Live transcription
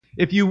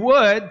If you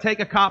would,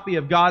 take a copy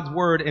of God's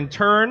Word and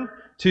turn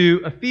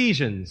to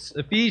Ephesians.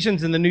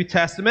 Ephesians in the New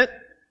Testament.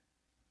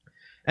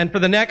 And for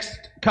the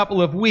next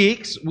couple of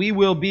weeks, we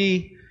will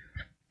be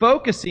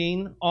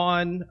focusing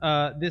on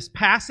this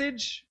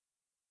passage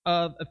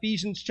of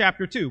Ephesians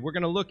chapter 2. We're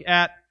going to look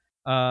at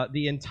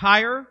the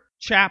entire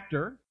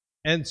chapter.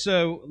 And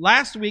so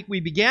last week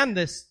we began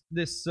this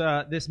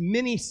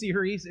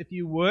mini-series, if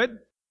you would,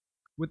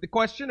 with the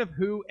question of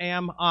who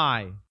am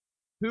I?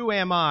 Who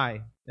am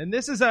I? And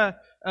this is a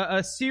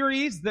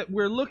series that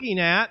we're looking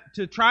at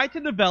to try to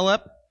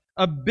develop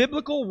a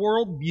biblical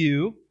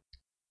worldview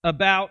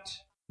about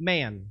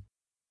man,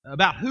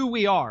 about who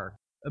we are,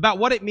 about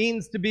what it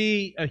means to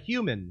be a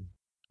human,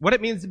 what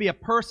it means to be a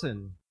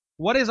person,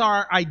 what is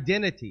our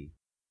identity,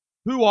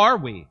 who are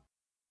we?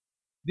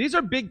 These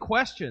are big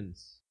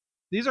questions.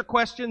 These are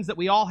questions that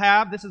we all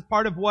have. This is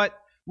part of what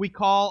we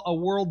call a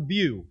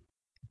worldview.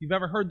 If you've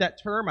ever heard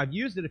that term, I've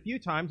used it a few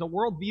times. A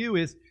worldview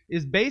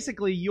is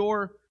basically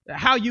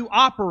how you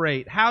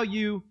operate, how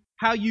you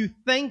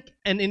think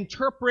and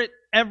interpret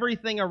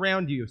everything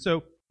around you.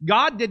 So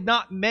God did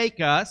not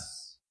make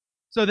us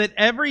so that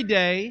every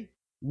day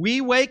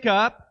we wake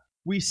up,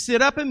 we sit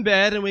up in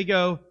bed and we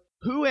go,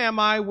 who am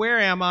I? Where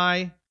am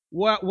I?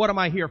 What am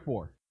I here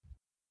for?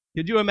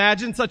 Could you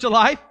imagine such a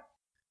life?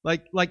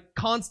 Like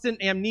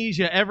constant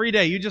amnesia every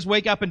day. You just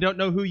wake up and don't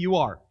know who you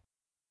are.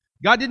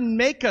 God didn't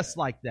make us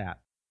like that.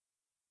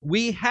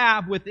 We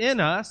have within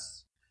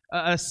us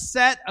a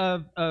set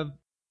of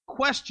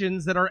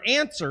questions that are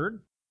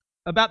answered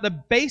about the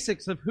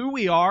basics of who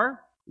we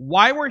are,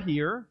 why we're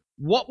here,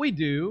 what we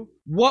do,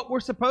 what we're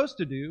supposed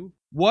to do,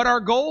 what our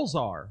goals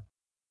are.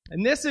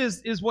 And this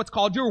is what's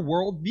called your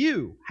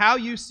worldview, how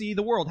you see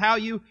the world, how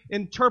you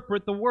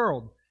interpret the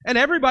world. And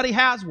everybody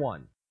has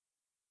one.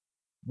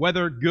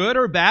 Whether good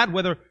or bad,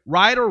 whether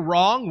right or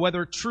wrong,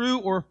 whether true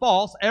or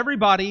false,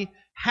 everybody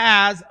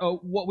has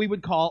what we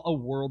would call a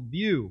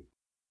worldview.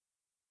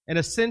 And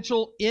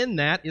essential in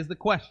that is the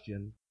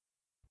question,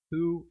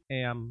 who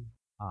am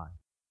I?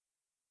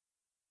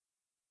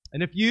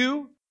 And if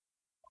you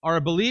are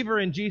a believer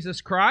in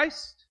Jesus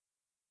Christ,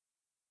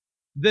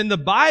 then the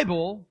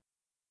Bible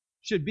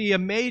should be a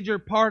major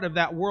part of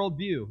that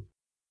worldview.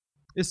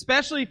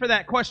 Especially for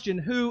that question,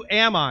 who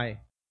am I?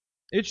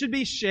 It should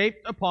be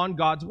shaped upon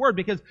God's Word,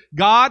 because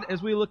God,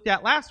 as we looked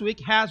at last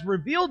week, has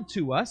revealed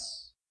to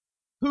us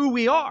who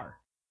we are.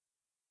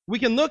 We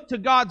can look to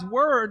God's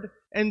Word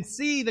and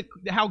see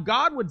how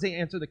God would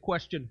answer the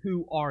question,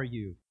 who are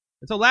you?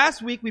 And so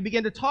last week we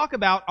began to talk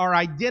about our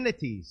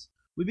identities.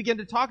 We began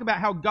to talk about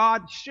how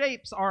God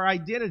shapes our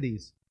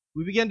identities.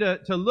 We began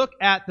to look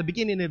at the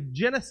beginning of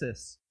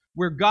Genesis,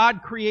 where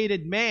God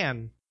created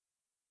man.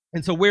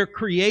 And so we're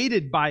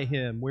created by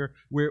Him.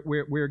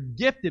 We're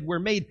gifted. We're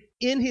made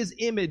in His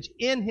image,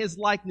 in His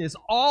likeness.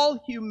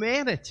 All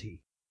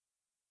humanity,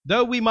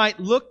 though we might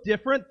look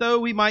different, though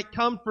we might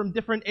come from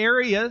different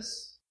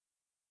areas,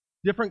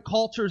 different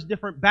cultures,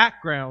 different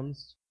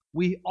backgrounds,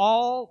 we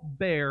all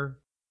bear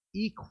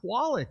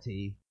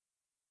equality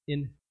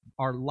in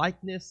our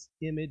likeness,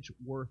 image,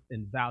 worth,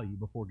 and value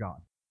before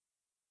God.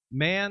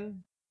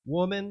 Man,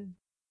 woman,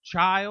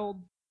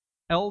 child,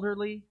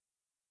 elderly,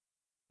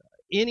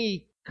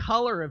 any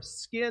color of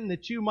skin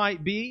that you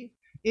might be,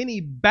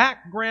 any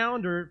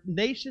background or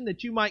nation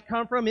that you might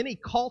come from, any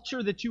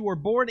culture that you were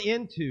born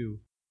into,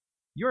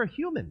 you're a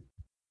human.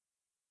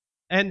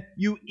 And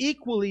you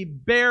equally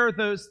bear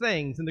those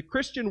things. And the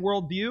Christian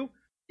worldview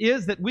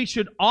is that we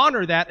should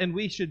honor that and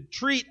we should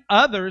treat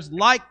others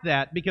like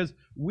that, because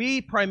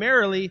we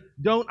primarily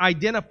don't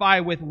identify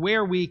with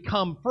where we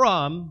come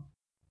from,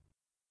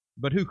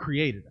 but who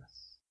created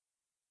us.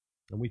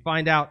 And we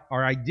find out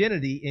our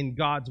identity in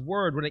God's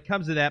Word when it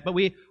comes to that. But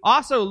we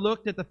also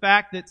looked at the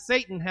fact that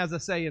Satan has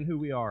a say in who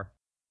we are.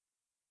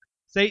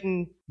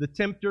 Satan, the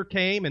tempter,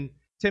 came and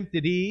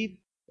tempted Eve,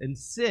 and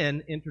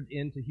sin entered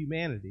into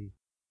humanity.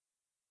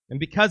 And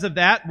because of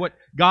that, what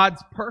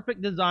God's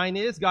perfect design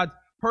is, God's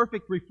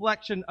perfect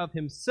reflection of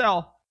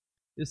Himself,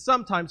 is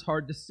sometimes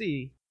hard to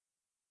see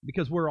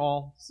because we're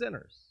all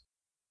sinners.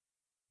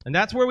 And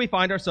that's where we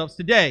find ourselves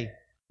today.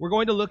 We're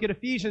going to look at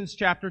Ephesians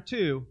chapter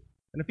 2.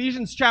 And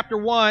Ephesians chapter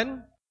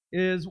 1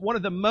 is one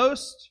of the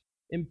most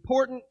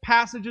important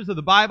passages of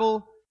the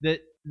Bible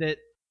that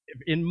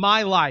in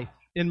my life,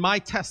 in my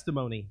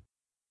testimony.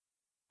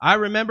 I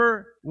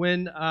remember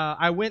when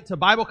I went to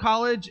Bible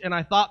college and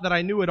I thought that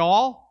I knew it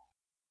all.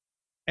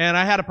 And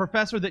I had a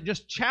professor that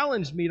just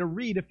challenged me to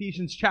read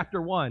Ephesians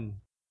chapter 1.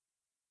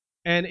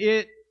 And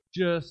it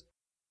just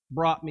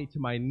brought me to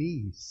my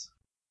knees.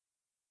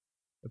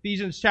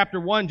 Ephesians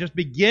chapter 1 just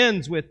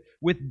begins with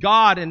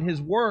God and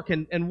His work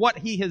and what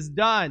He has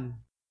done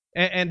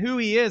and who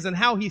He is and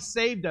how He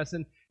saved us.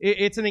 And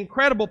it's an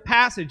incredible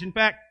passage. In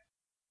fact,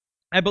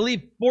 I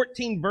believe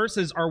 14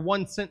 verses are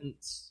one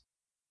sentence.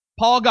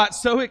 Paul got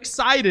so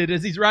excited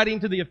as he's writing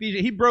to the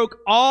Ephesians. He broke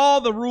all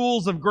the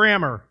rules of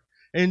grammar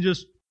and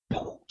just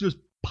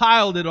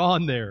piled it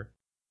on there.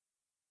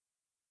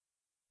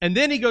 And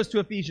then he goes to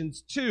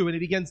Ephesians 2 and he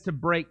begins to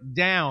break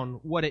down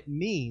what it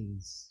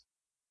means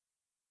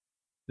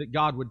that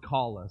God would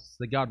call us,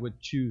 that God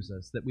would choose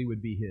us, that we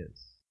would be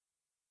His.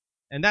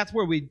 And that's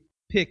where we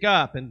pick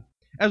up. And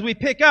as we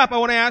pick up, I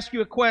want to ask you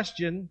a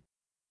question.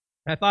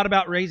 I thought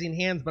about raising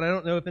hands, but I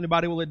don't know if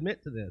anybody will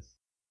admit to this.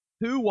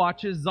 Who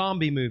watches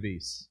zombie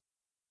movies?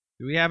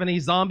 Do we have any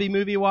zombie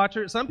movie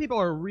watchers? Some people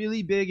are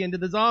really big into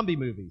the zombie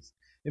movies.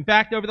 In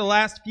fact, over the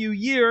last few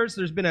years,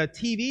 there's been a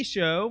TV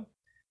show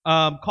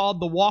called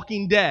The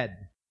Walking Dead.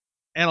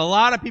 And a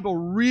lot of people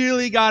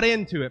really got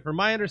into it. From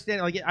my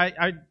understanding, like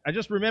I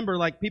just remember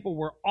like people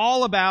were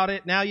all about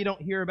it. Now you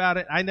don't hear about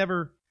it. I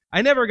never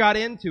got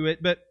into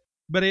it, but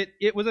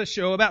it was a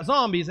show about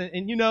zombies.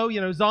 And you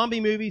know, zombie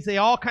movies, they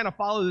all kind of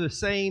follow the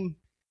same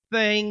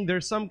thing.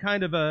 There's some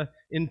kind of a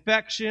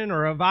infection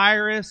or a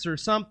virus or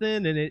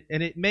something, and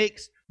it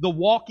makes the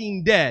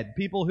walking dead.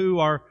 People who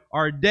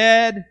are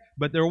dead,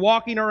 but they're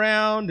walking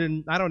around,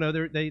 and I don't know,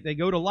 they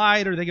go to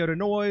light or they go to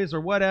noise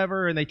or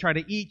whatever, and they try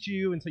to eat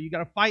you, and so you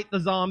got to fight the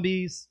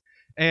zombies.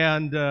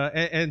 And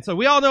so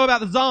we all know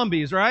about the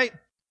zombies, right?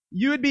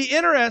 You would be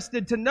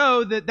interested to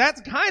know that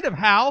that's kind of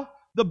how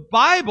the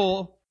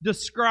Bible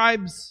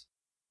describes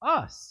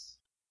us,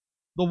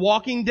 the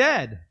walking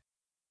dead.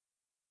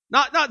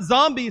 Not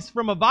zombies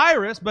from a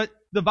virus, but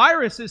the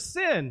virus is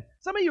sin.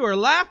 Some of you are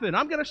laughing.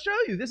 I'm going to show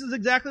you. This is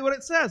exactly what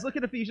it says. Look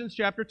at Ephesians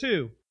chapter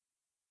 2.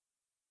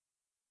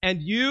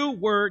 And you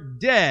were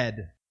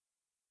dead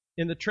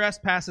in the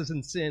trespasses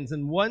and sins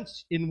in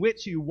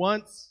which you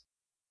once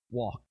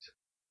walked,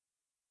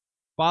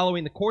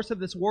 following the course of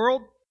this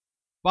world,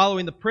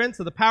 following the prince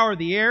of the power of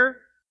the air,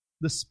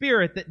 the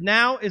spirit that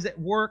now is at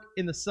work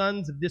in the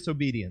sons of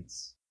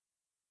disobedience,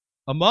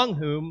 among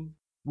whom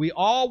we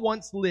all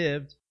once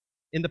lived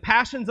in the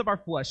passions of our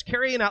flesh,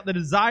 carrying out the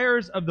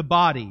desires of the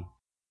body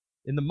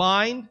in the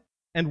mind,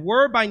 and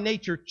were by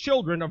nature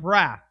children of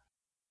wrath,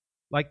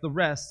 like the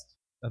rest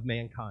of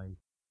mankind.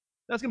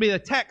 That's going to be the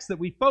text that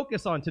we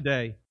focus on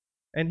today.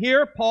 And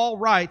here Paul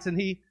writes, and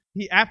he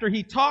after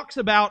he talks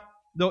about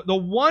the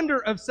wonder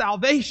of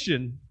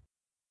salvation,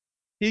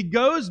 he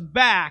goes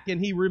back and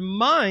he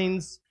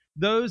reminds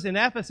those in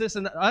Ephesus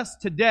and us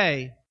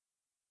today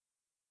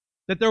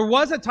that there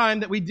was a time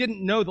that we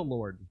didn't know the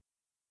Lord.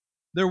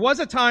 There was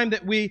a time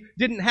that we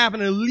didn't have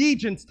an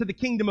allegiance to the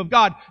kingdom of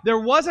God. There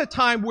was a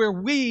time where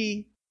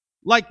we,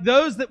 like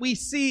those that we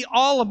see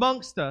all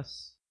amongst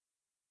us,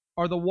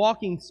 are the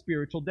walking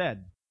spiritual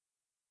dead.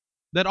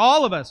 That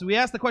all of us, we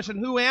ask the question,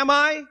 who am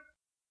I?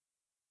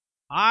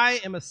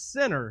 I am a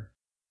sinner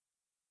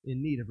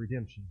in need of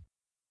redemption.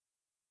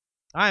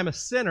 I am a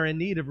sinner in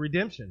need of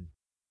redemption.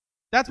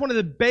 That's one of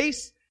the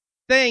base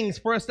things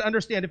for us to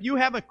understand. If you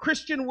have a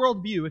Christian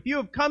worldview, if you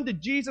have come to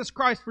Jesus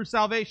Christ for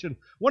salvation,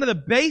 one of the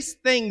base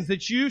things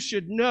that you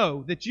should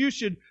know, that you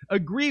should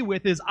agree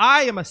with is,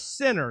 I am a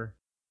sinner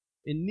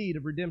in need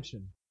of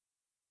redemption.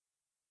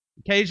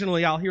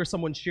 Occasionally I'll hear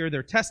someone share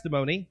their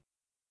testimony,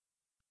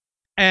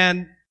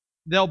 and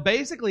they'll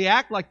basically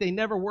act like they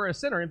never were a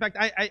sinner. In fact,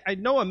 I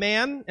know a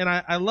man, and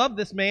I love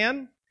this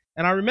man,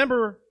 and I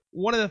remember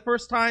one of the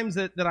first times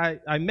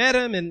that I met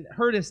him and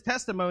heard his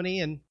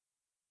testimony, and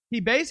he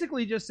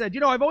basically just said,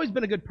 I've always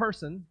been a good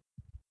person.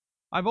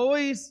 I've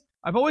always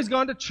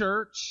gone to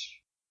church.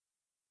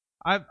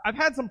 I've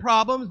had some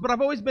problems, but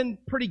I've always been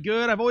pretty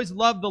good. I've always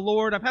loved the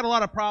Lord. I've had a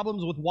lot of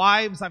problems with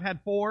wives. I've had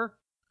 4.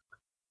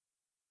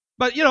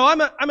 But,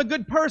 I'm a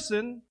good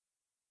person,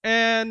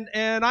 and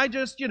I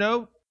just,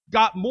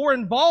 got more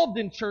involved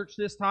in church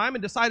this time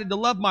and decided to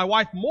love my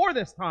wife more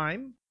this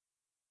time.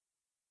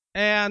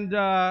 And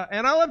I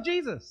love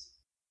Jesus.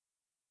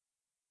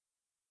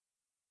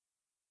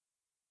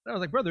 I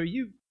was like, brother,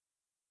 do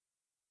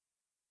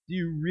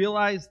you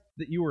realize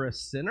that you were a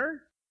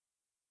sinner?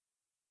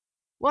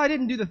 Well, I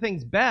didn't do the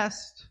things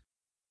best.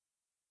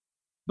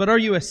 But are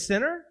you a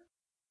sinner?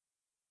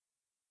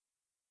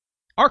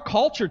 Our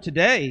culture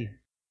today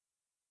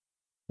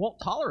won't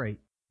tolerate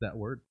that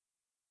word.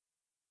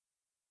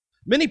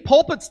 Many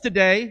pulpits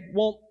today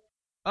won't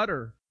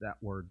utter that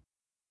word.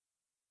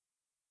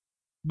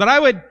 But I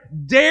would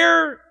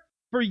dare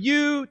for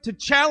you to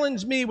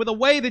challenge me with a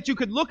way that you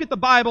could look at the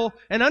Bible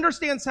and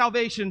understand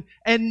salvation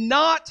and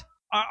not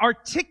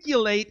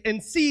articulate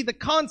and see the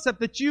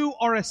concept that you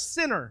are a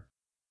sinner.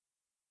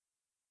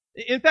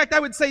 In fact, I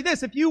would say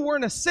this, if you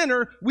weren't a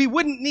sinner, we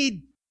wouldn't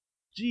need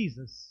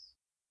Jesus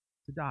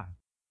to die.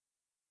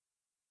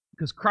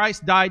 Because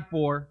Christ died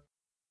for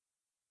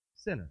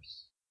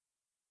sinners,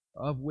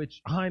 of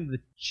which I'm the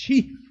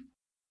chief,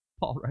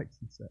 Paul writes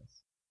and says.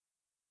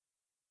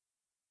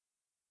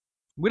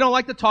 We don't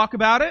like to talk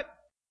about it,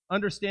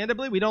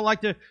 understandably. We don't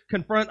like to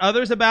confront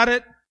others about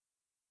it.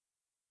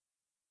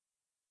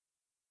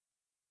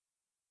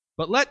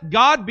 But let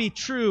God be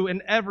true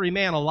and every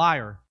man a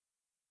liar.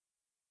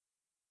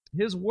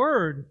 His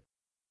word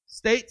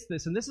states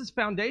this, and this is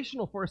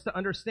foundational for us to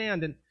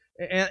understand.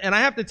 And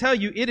I have to tell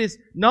you, it is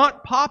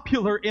not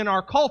popular in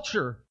our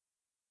culture.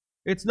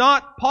 It's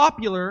not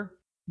popular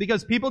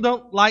because people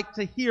don't like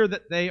to hear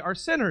that they are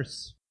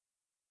sinners.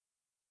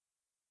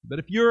 But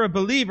if you're a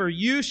believer,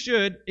 you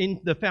should,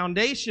 in the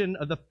foundation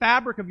of the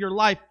fabric of your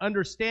life,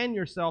 understand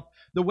yourself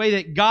the way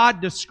that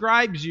God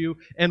describes you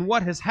and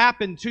what has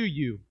happened to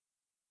you.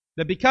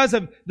 That because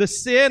of the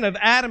sin of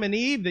Adam and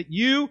Eve, that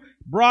you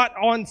brought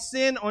on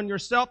sin on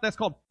yourself. That's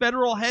called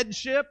federal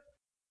headship.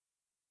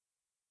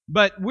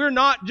 But we're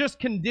not just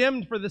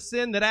condemned for the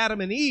sin that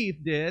Adam and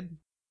Eve did.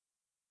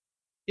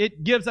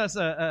 It gives us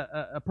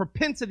a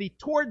propensity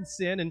towards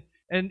sin.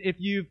 And if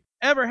you've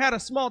ever had a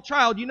small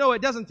child, you know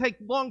it doesn't take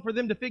long for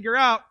them to figure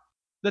out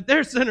that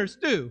they're sinners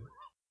too.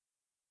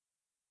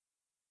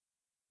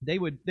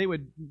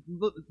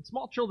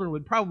 Small children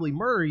would probably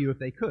murder you if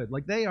they could.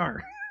 Like, they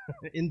are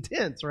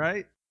intense,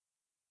 right?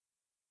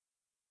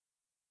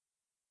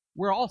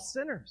 We're all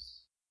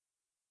sinners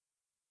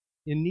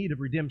in need of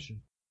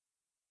redemption.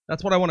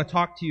 That's what I want to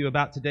talk to you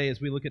about today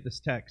as we look at this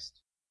text.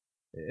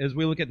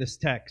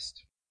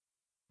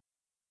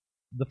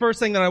 The first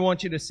thing that I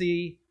want you to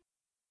see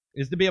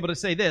is to be able to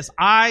say this: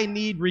 I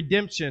need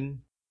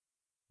redemption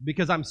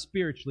because I'm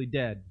spiritually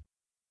dead.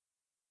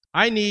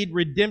 I need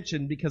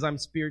redemption because I'm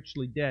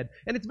spiritually dead.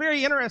 And it's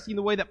very interesting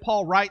the way that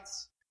Paul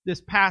writes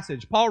this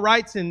passage. Paul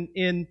writes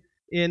in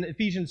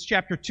Ephesians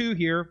chapter 2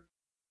 here,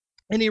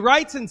 and he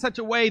writes in such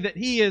a way that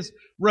he is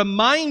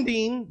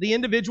reminding the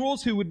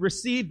individuals who would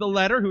receive the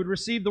letter, who would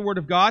receive the Word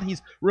of God,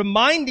 he's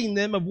reminding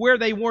them of where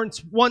they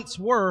once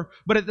were,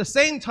 but at the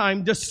same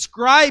time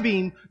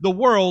describing the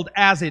world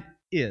as it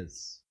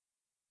is.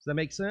 Does that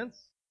make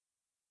sense?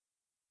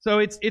 So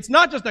it's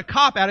not just a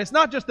cop-out. It's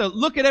not just a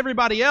look at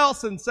everybody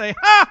else and say,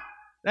 ha!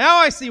 Now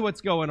I see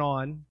what's going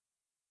on.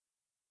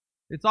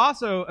 It's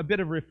also a bit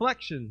of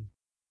reflection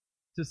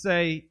to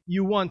say,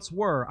 you once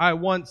were. I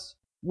once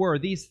were.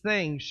 These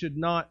things should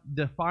not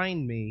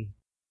define me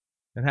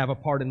and have a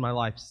part in my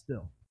life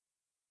still.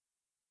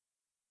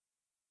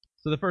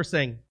 So the first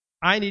thing,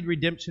 I need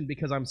redemption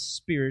because I'm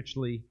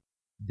spiritually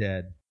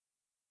dead.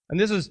 And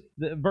this is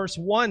verse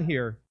 1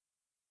 here.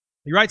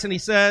 He writes and he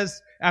says,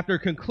 after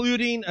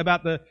concluding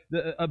about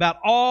about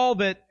all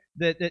that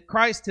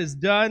Christ has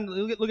done,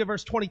 look at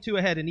verse 22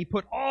 ahead. And he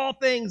put all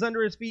things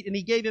under his feet, and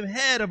he gave him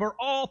head over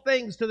all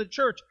things to the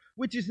church,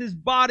 which is his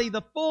body,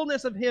 the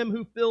fullness of him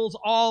who fills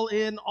all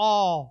in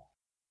all.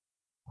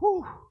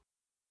 Whew.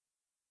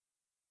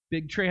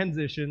 Big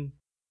transition.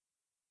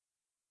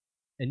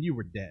 And you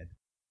were dead.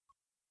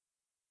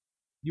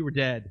 You were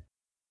dead.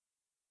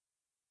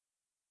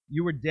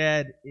 You were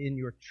dead in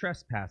your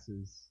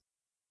trespasses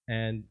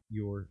and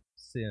your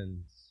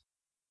sins.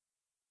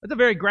 That's a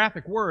very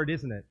graphic word,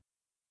 isn't it?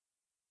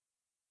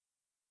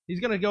 He's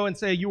going to go and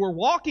say, you were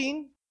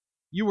walking,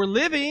 you were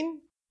living,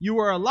 you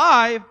were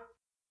alive,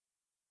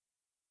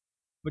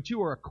 but you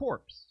were a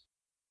corpse.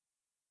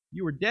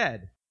 You were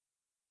dead.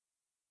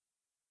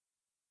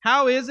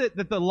 How is it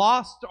that the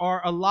lost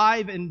are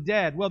alive and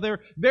dead? Well,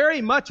 they're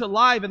very much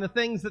alive in the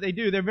things that they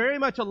do. They're very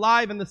much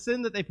alive in the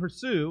sin that they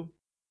pursue,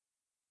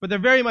 but they're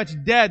very much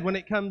dead when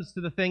it comes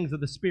to the things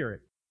of the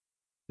Spirit.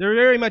 They're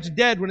very much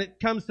dead when it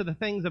comes to the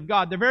things of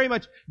God. They're very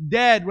much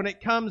dead when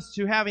it comes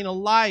to having a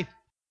life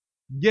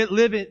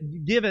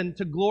given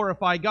to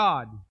glorify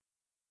God.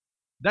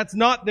 That's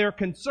not their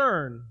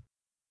concern.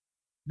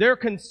 Their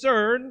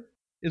concern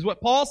is what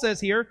Paul says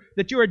here,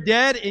 that you are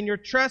dead in your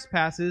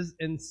trespasses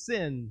and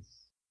sins.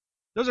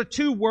 Those are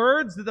two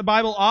words that the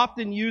Bible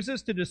often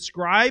uses to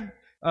describe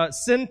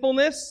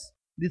sinfulness.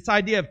 This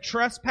idea of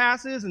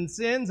trespasses and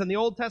sins in the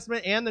Old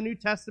Testament and the New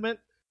Testament.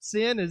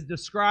 Sin is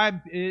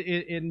described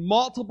in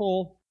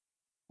multiple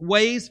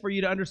ways for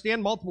you to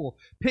understand, multiple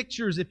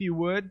pictures, if you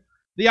would.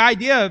 The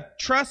idea of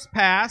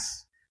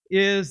trespass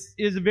is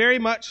very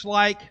much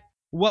like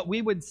what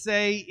we would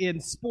say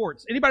in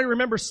sports. Anybody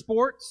remember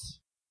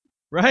sports?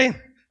 Right?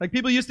 Like,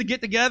 people used to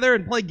get together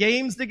and play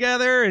games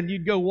together, and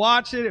you'd go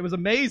watch it. It was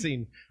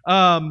amazing.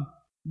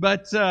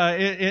 But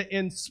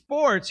in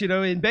sports,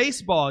 in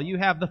baseball, you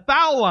have the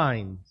foul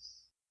lines.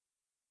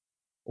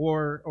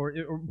 Or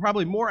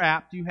probably more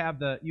apt, you have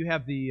the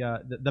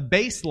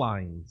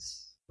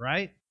baselines,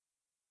 right?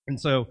 And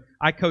so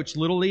I coach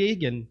Little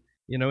League, and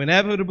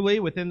inevitably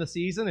within the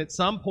season, at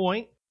some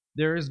point,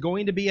 there is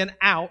going to be an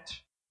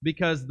out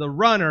because the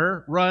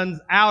runner runs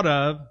out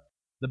of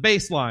the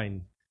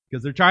baseline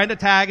because they're trying to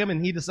tag him,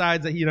 and he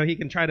decides that he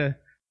can try to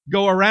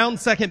go around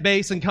second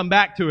base and come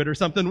back to it or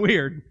something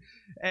weird.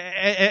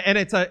 And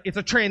it's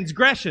a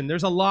transgression.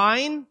 There's a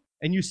line.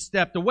 And you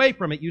stepped away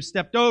from it. You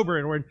stepped over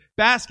it. Or in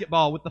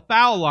basketball with the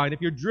foul line,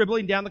 if you're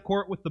dribbling down the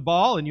court with the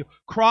ball and you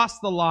cross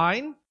the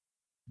line,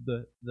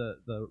 the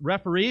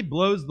referee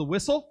blows the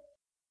whistle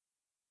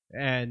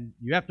and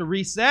you have to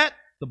reset.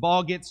 The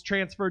ball gets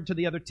transferred to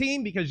the other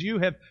team because you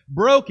have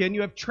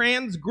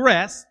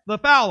transgressed the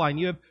foul line.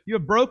 You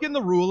have broken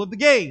the rule of the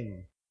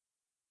game.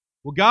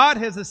 Well, God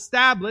has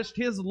established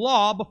His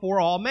law before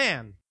all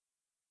man.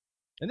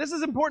 And this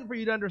is important for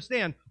you to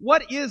understand.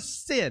 What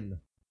is sin?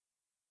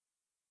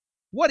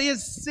 What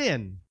is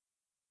sin?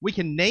 We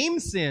can name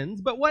sins,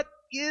 but what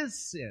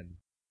is sin?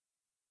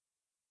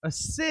 A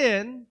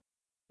sin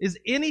is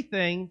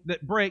anything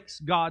that breaks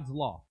God's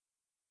law.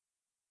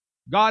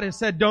 God has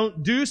said,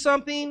 don't do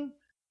something,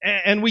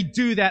 and we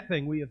do that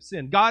thing, we have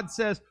sinned. God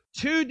says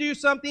to do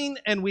something,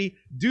 and we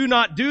do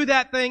not do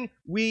that thing,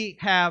 we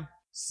have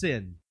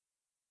sinned.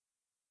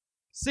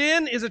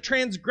 Sin is a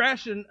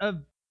transgression of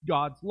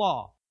God's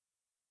law.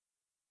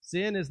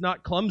 Sin is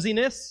not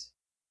clumsiness.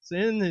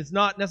 Sin is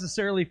not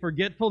necessarily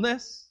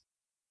forgetfulness.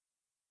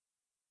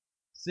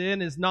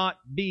 Sin is not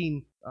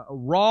being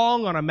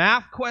wrong on a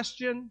math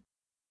question.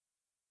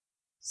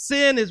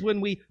 Sin is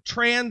when we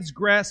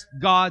transgress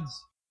God's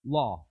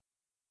law.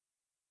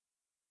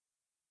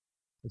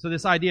 And so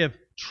this idea of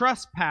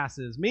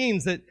trespasses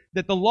means that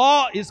the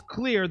law is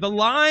clear, the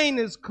line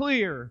is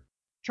clear.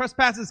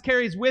 Trespasses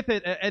carries with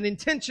it an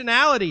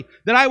intentionality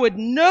that I would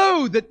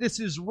know that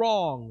this is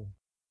wrong.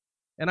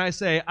 And I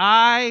say,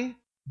 I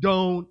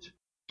don't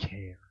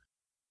care.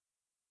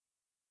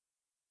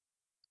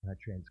 And I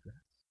transgress.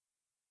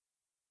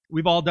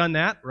 We've all done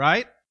that,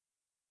 right?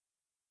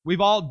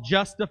 We've all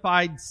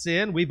justified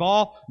sin. We've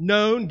all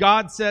known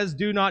God says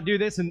do not do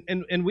this,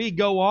 and we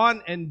go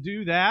on and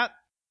do that.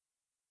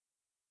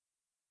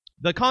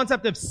 The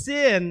concept of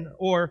sin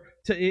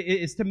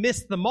is to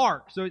miss the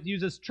mark. So it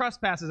uses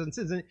trespasses and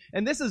sins.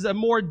 And this is a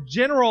more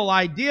general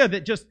idea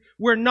that just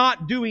we're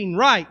not doing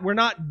right. We're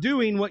not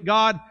doing what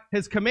God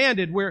has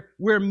commanded.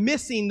 We're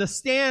missing the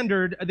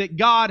standard that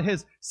God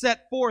has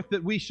set forth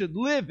that we should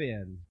live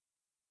in.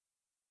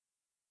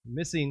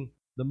 Missing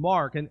the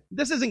mark. And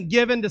this isn't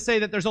given to say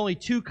that there's only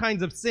two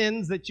kinds of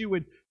sins that you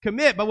would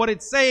commit, but what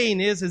it's saying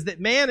is that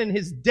man in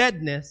his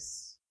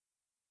deadness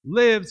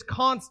lives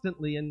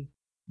constantly in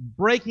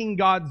breaking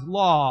God's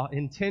law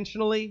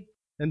intentionally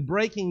and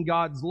breaking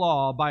God's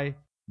law by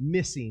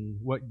missing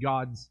what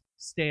God's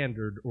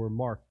standard or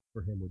mark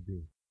for him would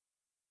be.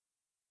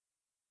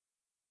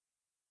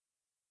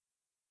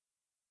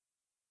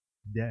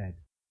 Dead.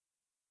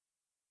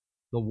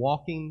 The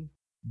walking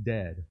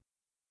dead.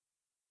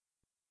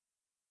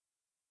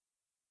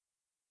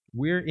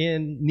 We're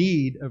in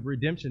need of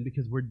redemption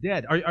because we're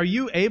dead. Are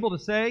you able to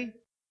say,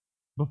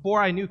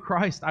 before I knew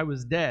Christ, I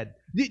was dead?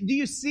 Do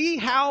you see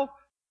how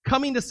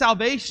coming to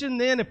salvation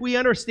then, if we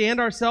understand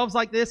ourselves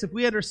like this, if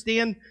we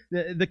understand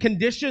the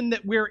condition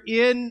that we're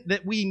in,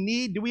 that we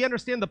need, do we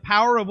understand the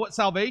power of what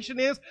salvation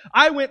is?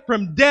 I went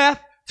from death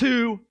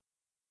to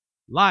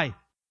life.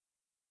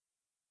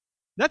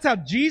 That's how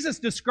Jesus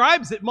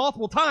describes it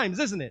multiple times,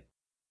 isn't it?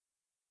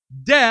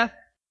 Death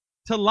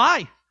to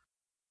life.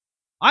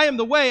 I am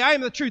the way, I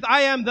am the truth,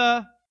 I am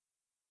the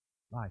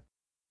life.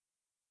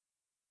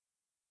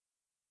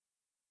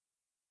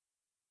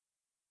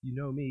 You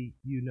know me,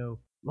 you know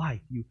life.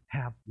 You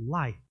have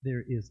life.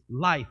 There is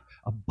life,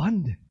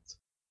 abundant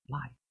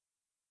life.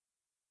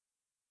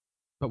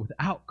 But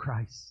without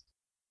Christ,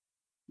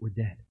 we're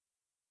dead.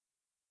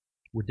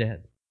 We're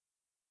dead.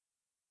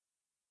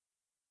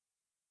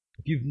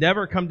 If you've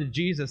never come to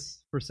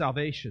Jesus for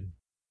salvation,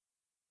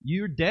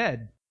 you're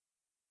dead.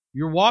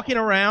 You're walking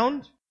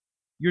around,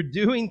 you're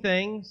doing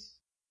things,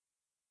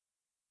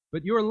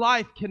 but your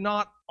life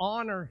cannot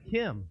honor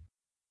Him.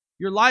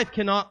 Your life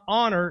cannot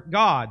honor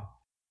God.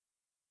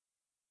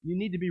 You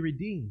need to be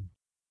redeemed.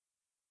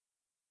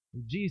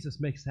 And Jesus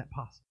makes that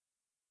possible.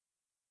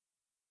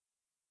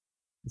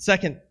 The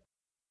second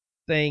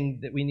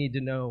thing that we need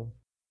to know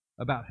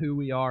about who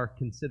we are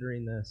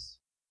considering this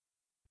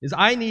is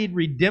I need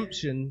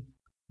redemption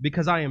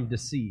because I am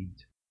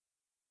deceived.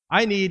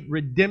 I need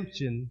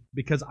redemption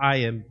because I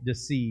am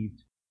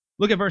deceived.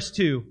 Look at verse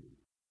 2.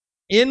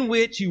 In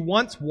which you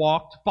once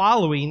walked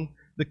following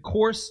the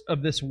course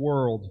of this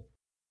world.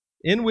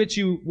 In which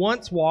you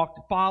once walked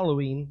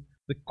following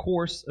the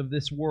course of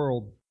this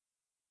world.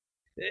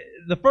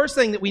 The first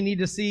thing that we need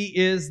to see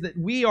is that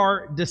we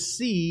are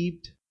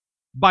deceived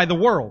by the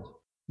world.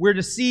 We're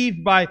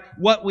deceived by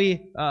what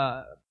we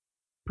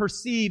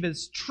perceive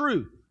as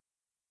truth.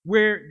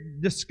 We're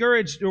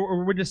discouraged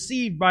or we're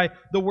deceived by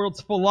the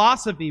world's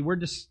philosophy. We're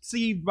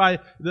deceived by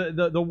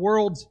the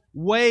world's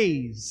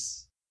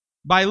ways.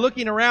 By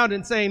looking around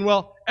and saying,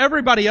 well,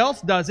 everybody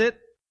else does it.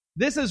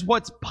 This is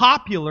what's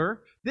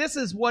popular. This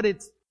is what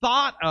it's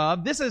thought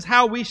of. This is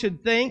how we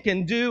should think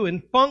and do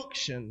and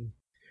function.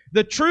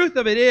 The truth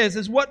of it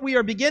is what we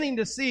are beginning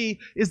to see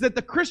is that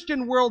the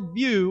Christian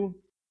worldview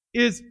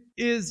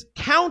is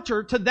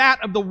counter to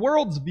that of the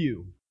world's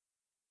view.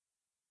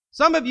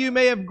 Some of you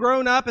may have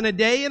grown up in a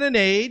day and an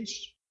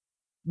age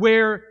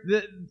where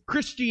the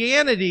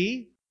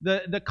Christianity,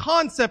 the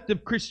concept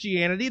of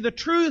Christianity, the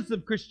truths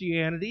of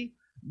Christianity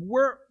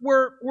were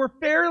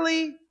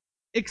fairly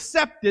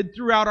accepted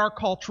throughout our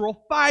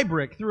cultural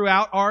fabric,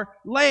 throughout our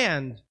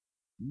land.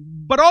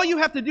 But all you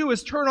have to do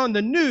is turn on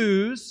the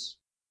news,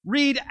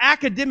 read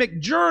academic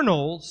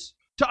journals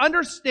to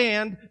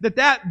understand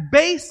that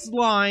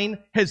baseline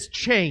has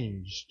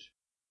changed.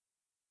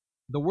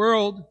 The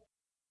world,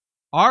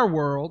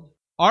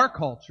 our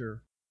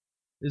culture,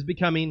 is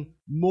becoming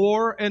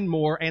more and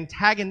more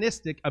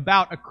antagonistic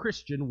about a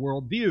Christian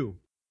worldview.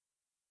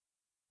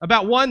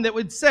 About one that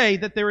would say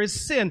that there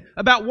is sin.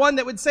 About one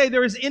that would say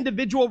there is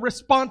individual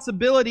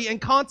responsibility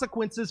and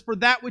consequences for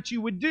that which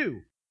you would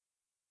do.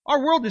 Our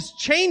world is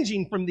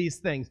changing from these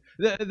things.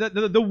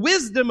 The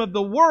wisdom of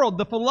the world,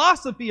 the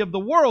philosophy of the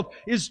world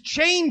is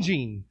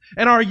changing.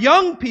 And our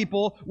young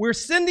people, we're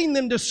sending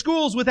them to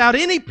schools without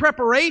any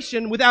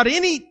preparation, without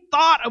any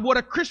thought of what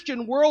a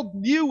Christian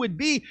worldview would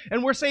be.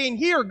 And we're saying,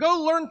 here,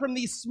 go learn from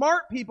these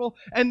smart people.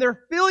 And they're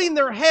filling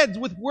their heads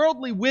with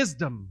worldly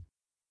wisdom.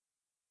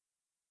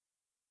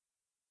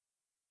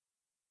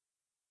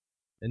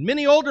 And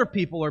many older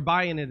people are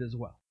buying it as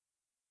well.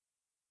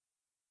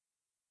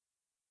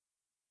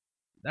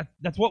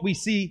 That's what we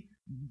see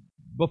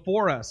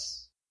before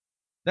us.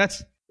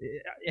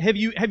 Have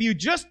you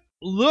just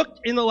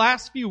looked in the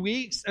last few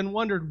weeks and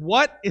wondered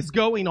what is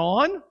going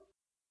on?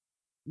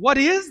 What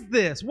is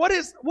this? What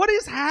is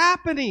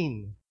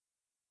happening?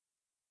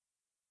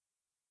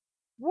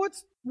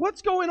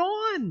 What's going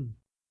on?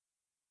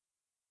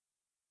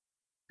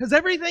 Has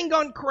everything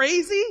gone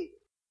crazy?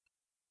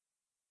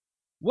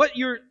 What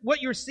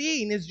you're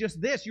seeing is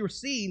just this. You're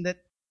seeing that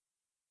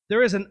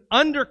there is an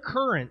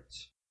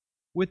undercurrent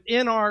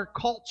within our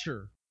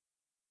culture,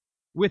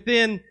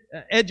 within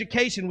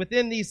education,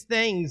 within these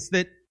things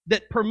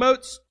that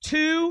promotes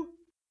two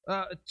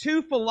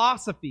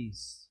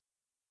philosophies.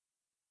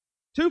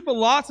 Two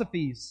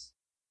philosophies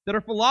that are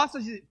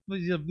philosophies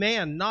of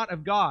man, not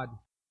of God.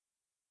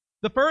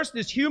 The first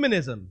is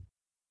humanism.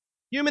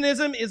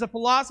 Humanism is a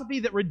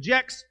philosophy that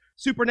rejects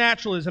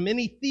supernaturalism,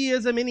 any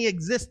theism, any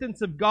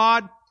existence of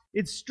God.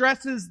 It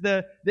stresses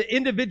the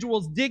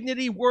individual's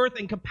dignity, worth,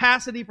 and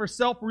capacity for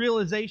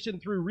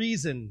self-realization through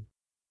reason.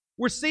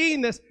 We're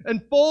seeing this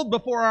unfold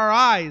before our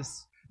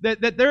eyes,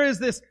 that there is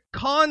this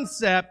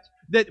concept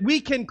that we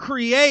can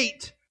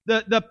create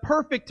the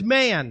perfect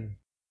man,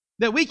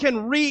 that we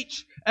can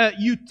reach a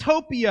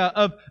utopia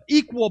of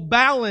equal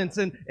balance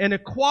and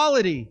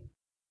equality.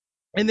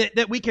 And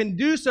that we can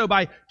do so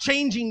by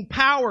changing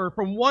power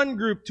from one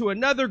group to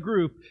another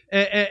group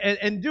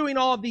and doing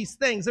all of these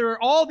things. There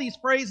are all these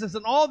phrases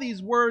and all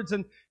these words,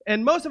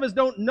 and most of us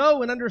don't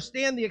know and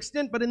understand the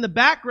extent, but in the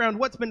background,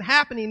 what's been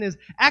happening is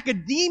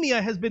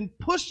academia has been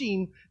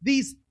pushing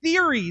these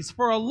theories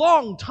for a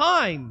long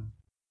time.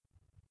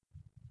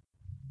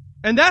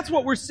 And that's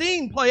what we're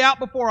seeing play out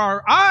before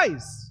our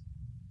eyes.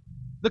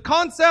 The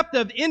concept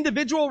of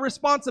individual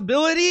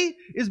responsibility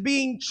is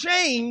being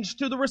changed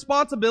to the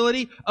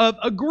responsibility of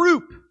a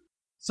group.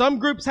 Some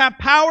groups have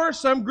power,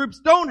 some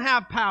groups don't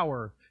have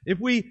power. If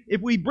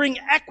we bring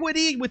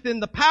equity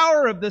within the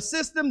power of the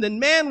system, then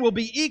man will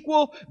be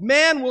equal,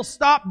 man will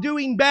stop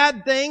doing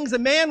bad things,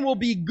 and man will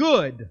be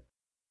good.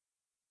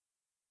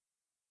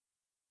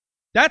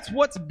 That's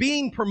what's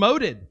being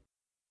promoted.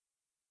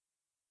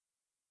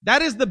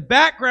 That is the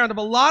background of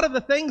a lot of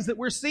the things that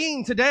we're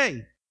seeing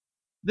today.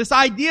 This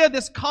idea,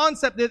 this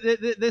concept,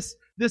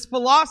 this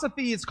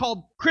philosophy is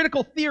called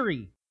critical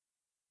theory.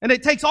 And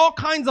it takes all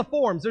kinds of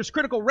forms. There's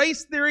critical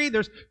race theory,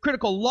 there's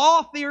critical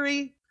law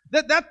theory.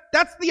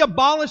 That's the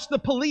abolish the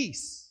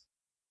police.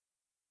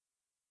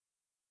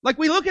 Like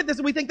we look at this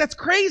and we think that's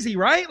crazy,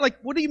 right? Like,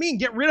 what do you mean,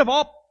 get rid of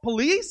all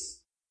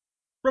police?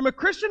 From a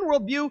Christian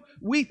worldview,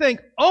 we think,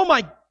 oh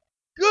my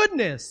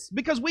goodness,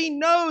 because we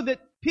know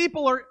that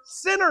people are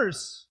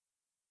sinners.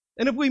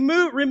 And if we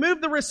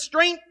remove the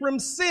restraint from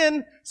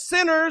sin,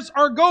 sinners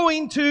are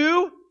going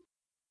to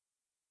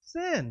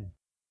sin.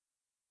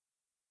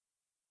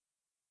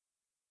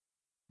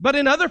 But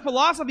in other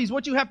philosophies,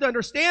 what you have to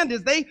understand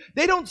is they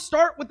don't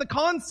start with the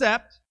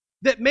concept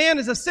that man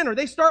is a sinner.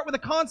 They start with the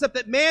concept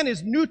that man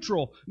is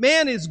neutral,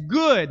 man is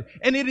good,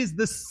 and it is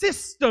the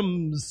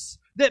systems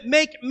that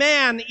make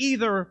man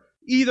either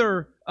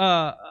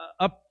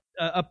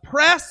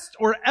oppressed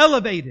or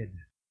elevated.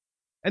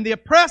 And the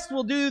oppressed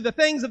will do the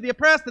things of the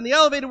oppressed, and the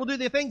elevated will do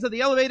the things of the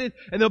elevated,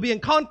 and they'll be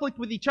in conflict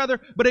with each other.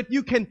 But if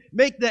you can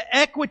make the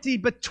equity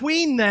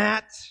between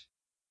that,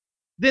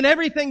 then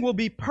everything will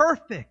be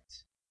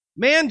perfect.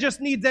 Man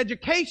just needs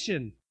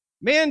education.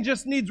 Man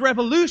just needs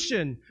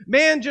revolution.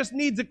 Man just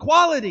needs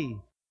equality.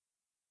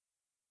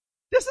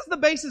 This is the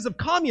basis of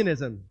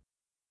communism.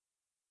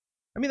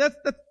 I mean,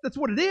 that's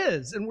what it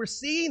is. And we're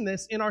seeing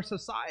this in our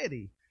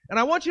society. And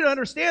I want you to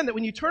understand that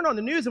when you turn on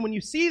the news and when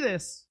you see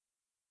this,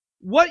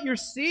 what you're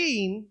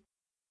seeing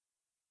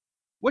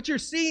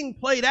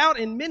played out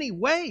in many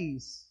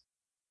ways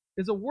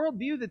is a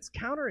worldview that's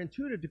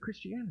counterintuitive to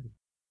Christianity.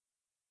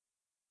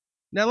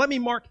 Now let me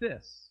mark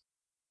this.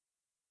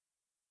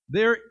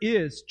 There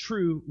is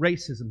true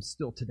racism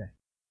still today.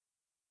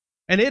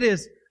 And it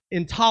is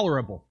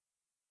intolerable.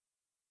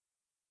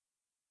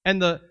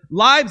 And the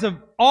lives of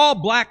all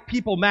black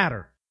people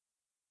matter.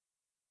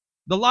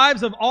 The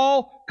lives of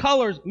all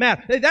colors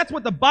matter. That's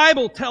what the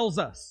Bible tells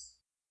us.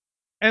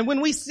 And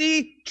when we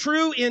see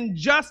true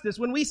injustice,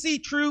 when we see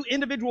true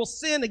individual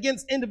sin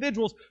against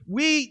individuals,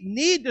 we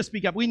need to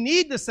speak up. We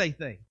need to say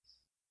things.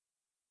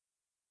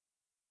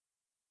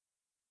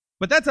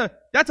 But that's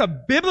a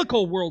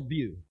biblical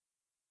worldview.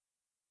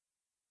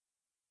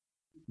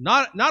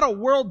 Not a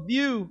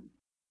worldview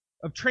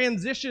of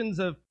transitions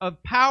of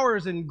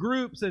powers and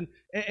groups. And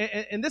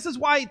this is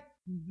why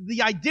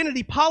the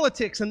identity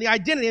politics and the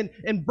identity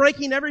and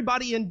breaking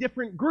everybody in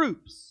different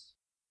groups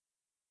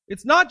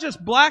It's not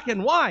just black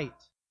and white.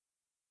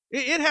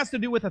 It has to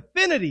do with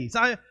affinities.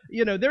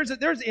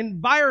 There's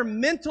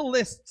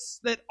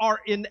environmentalists that are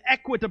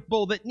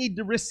inequitable that need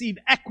to receive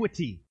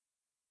equity.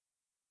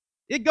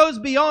 It goes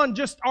beyond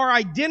just our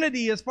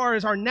identity as far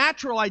as our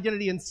natural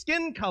identity and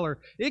skin color.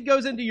 It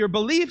goes into your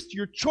beliefs,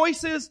 your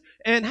choices,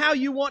 and how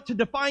you want to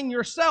define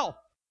yourself.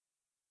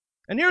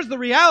 And here's the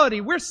reality.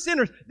 We're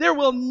sinners. There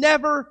will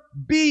never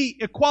be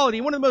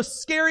equality. One of the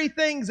most scary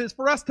things is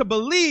for us to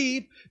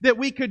believe that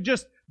we could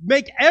just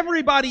make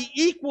everybody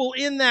equal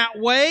in that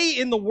way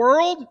in the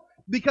world,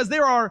 because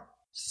there are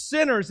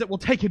sinners that will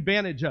take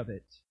advantage of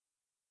it.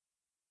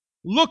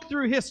 Look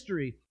through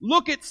history.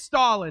 Look at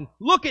Stalin.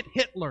 Look at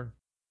Hitler.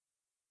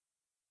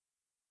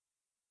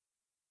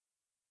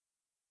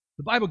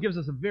 The Bible gives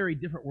us a very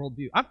different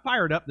worldview. I'm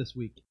fired up this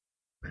week.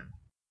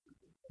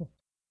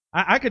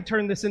 I could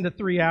turn this into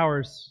 3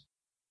 hours.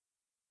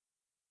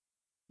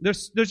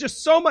 There's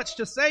just so much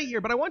to say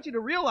here, but I want you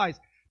to realize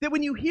that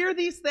when you hear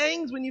these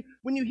things, when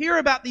you hear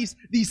about these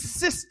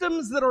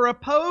systems that are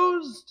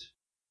opposed,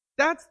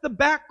 that's the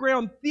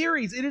background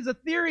theories. It is a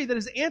theory that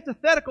is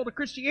antithetical to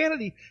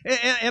Christianity.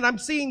 And I'm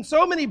seeing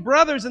so many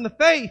brothers in the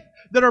faith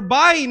that are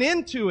buying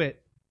into it.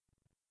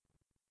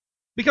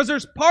 Because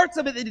there's parts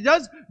of it that it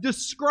does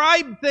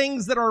describe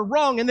things that are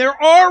wrong, and there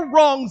are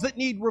wrongs that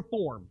need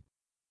reform.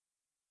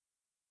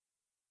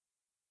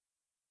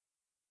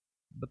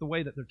 But the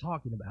way that they're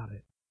talking about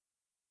it,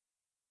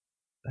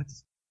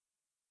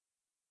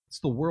 it's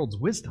the world's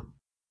wisdom.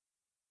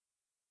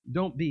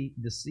 Don't be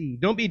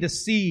deceived. Don't be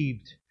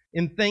deceived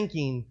in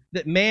thinking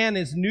that man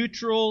is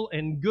neutral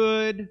and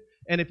good,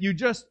 and if you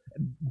just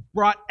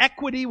brought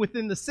equity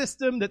within the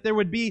system, that there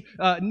would be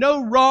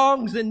no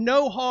wrongs and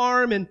no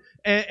harm, and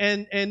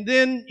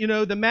then,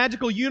 the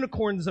magical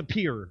unicorns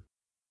appear.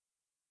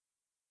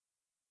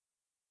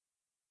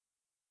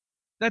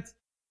 That's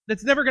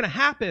never going to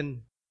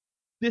happen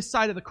this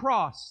side of the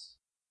cross.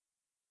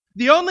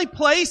 The only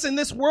place in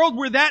this world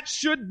where that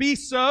should be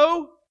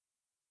so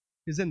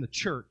is in the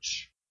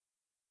church.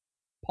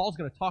 Paul's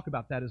going to talk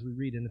about that as we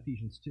read in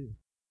Ephesians 2.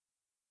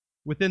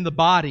 Within the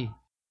body,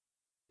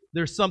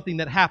 there's something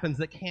that happens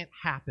that can't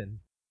happen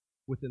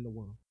within the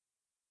world.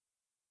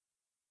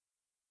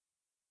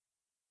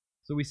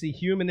 So we see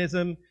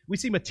humanism, we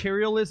see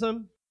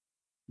materialism.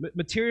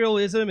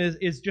 Materialism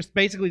is just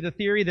basically the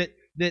theory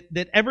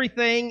that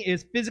everything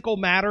is physical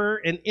matter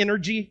and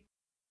energy.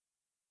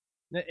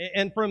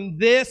 And from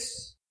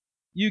this,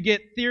 you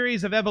get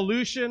theories of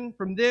evolution.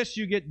 From this,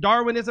 you get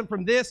Darwinism.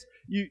 From this,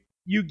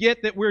 you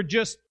get that we're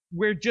just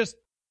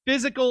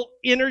physical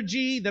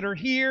energy that are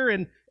here.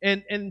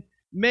 And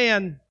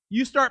man,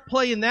 you start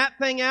playing that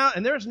thing out,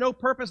 and there's no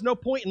purpose, no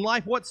point in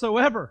life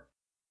whatsoever.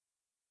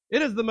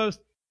 It is the most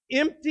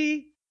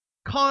empty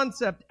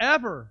concept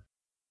ever.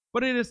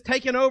 But it has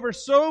taken over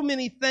so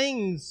many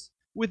things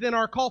within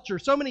our culture,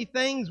 so many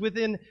things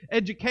within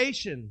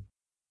education.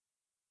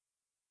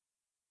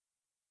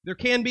 There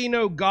can be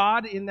no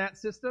God in that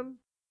system.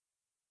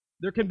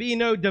 There can be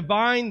no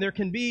divine. There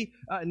can be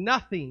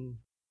nothing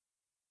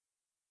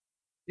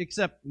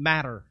except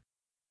matter.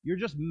 You're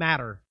just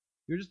matter.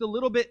 You're just a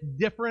little bit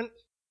different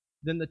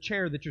than the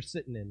chair that you're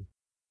sitting in.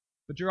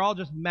 But you're all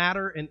just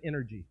matter and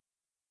energy.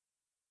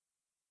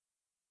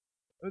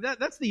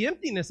 That's the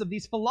emptiness of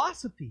these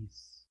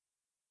philosophies.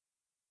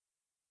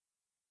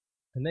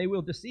 And they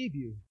will deceive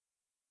you.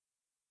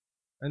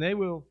 And they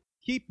will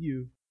keep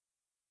you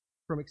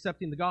from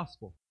accepting the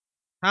gospel.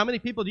 How many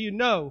people do you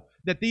know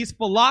that these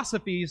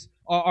philosophies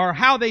are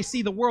how they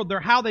see the world?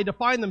 They're how they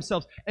define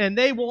themselves. And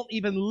they won't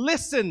even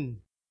listen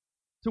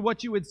to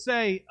what you would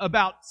say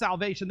about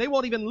salvation. They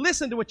won't even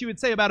listen to what you would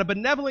say about a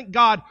benevolent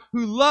God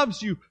who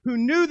loves you, who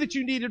knew that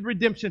you needed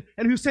redemption,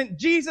 and who sent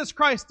Jesus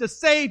Christ to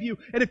save you.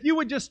 And if you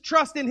would just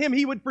trust in Him,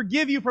 He would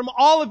forgive you from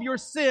all of your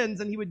sins,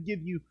 and He would give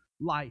you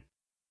life.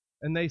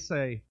 And they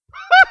say,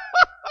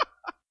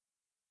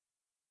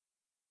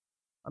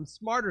 I'm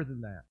smarter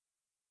than that.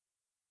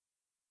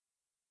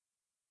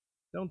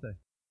 Don't they?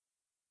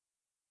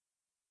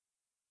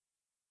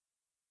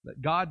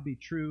 Let God be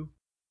true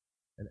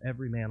and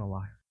every man a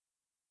liar.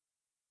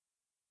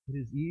 It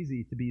is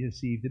easy to be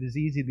deceived. It is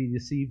easy to be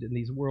deceived in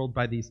these world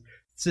by these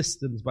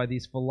systems, by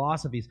these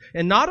philosophies.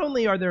 And not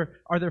only are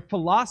there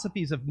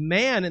philosophies of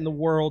man in the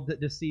world that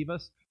deceive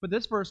us, but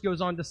this verse goes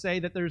on to say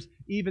that there's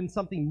even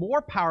something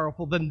more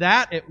powerful than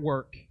that at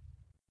work.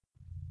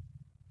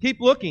 Keep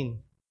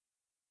looking.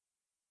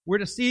 We're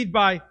deceived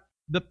by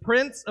the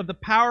prince of the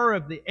power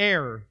of the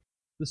air,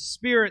 the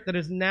spirit that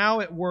is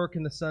now at work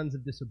in the sons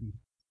of disobedience.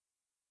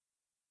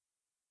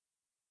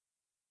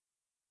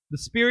 The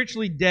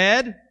spiritually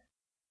dead,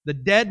 the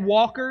dead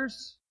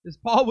walkers, as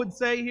Paul would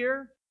say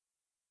here,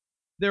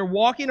 they're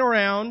walking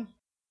around,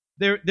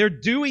 they're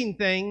doing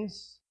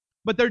things,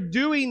 but they're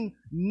doing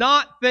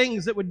not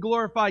things that would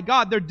glorify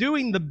God. They're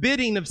doing the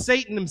bidding of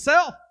Satan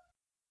himself.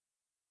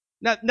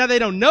 Now they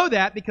don't know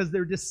that because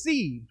they're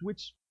deceived,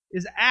 which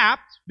is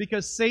apt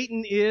because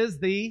Satan is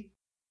the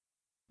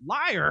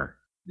liar,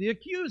 the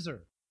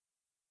accuser.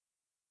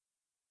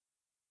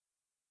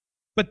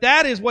 But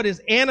that is what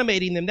is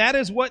animating them. That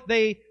is what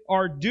they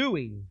are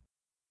doing.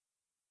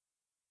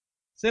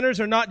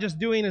 Sinners are not just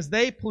doing as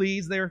they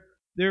please. They're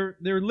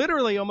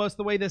literally almost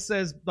the way this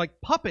says,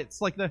 like puppets,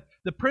 like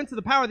the prince of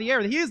the power of the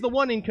air. He is the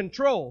one in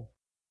control.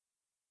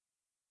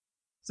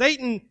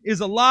 Satan is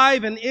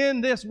alive and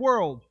in this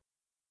world.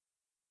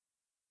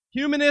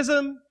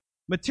 Humanism,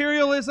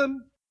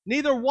 materialism,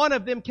 neither one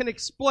of them can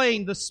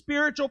explain the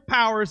spiritual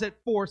powers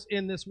at force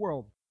in this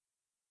world.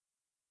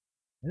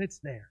 And it's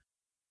there.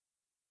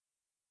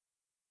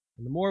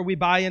 And the more we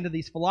buy into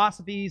these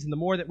philosophies and the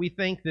more that we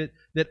think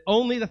that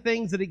only the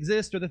things that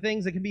exist are the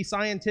things that can be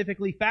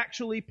scientifically,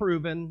 factually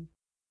proven,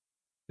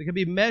 that can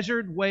be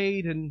measured,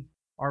 weighed, and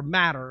are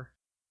matter,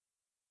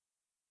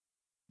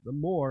 the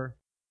more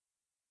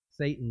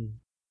Satan,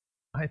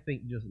 I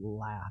think, just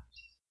laughs,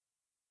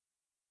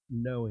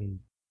 knowing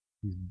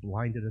he's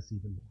blinded us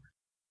even more.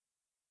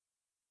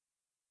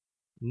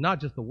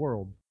 Not just the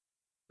world,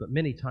 but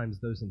many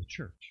times those in the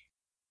church.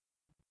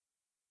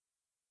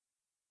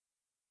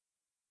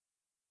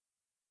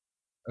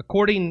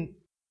 According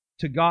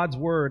to God's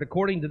Word,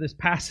 according to this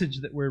passage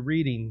that we're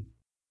reading,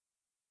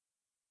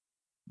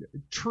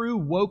 true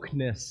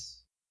wokeness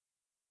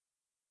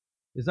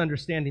is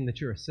understanding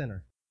that you're a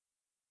sinner.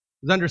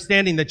 Is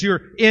understanding that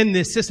you're in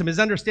this system. Is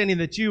understanding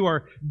that you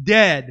are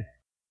dead.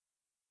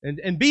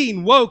 And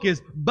being woke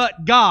is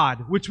but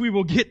God, which we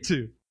will get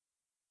to.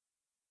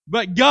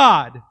 But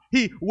God,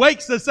 He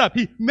wakes us up.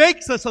 He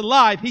makes us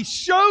alive. He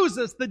shows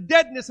us the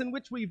deadness in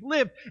which we've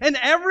lived. And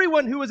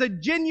everyone who is a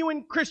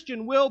genuine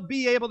Christian will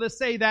be able to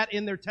say that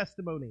in their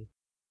testimony.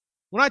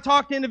 When I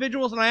talk to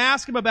individuals and I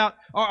ask them about,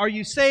 are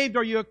you saved?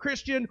 Are you a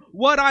Christian?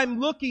 What I'm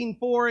looking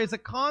for is a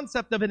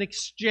concept of an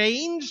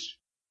exchange,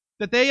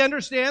 that they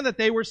understand that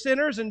they were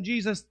sinners and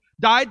Jesus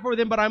died for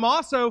them, but I'm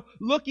also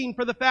looking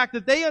for the fact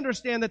that they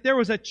understand that there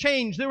was a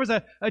change. There was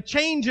a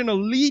change in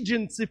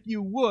allegiance, if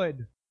you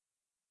would.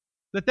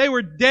 That they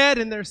were dead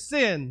in their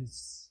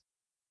sins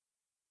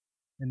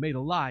and made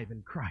alive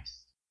in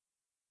Christ.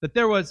 That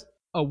there was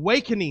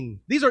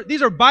awakening. These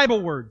are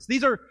Bible words.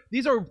 These are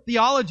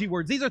theology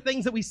words. These are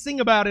things that we sing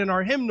about in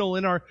our hymnal,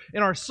 in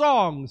our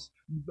songs.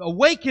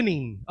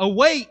 Awakening,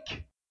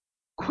 awake,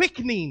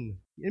 quickening.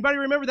 Anybody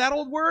remember that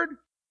old word?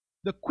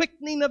 The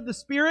quickening of the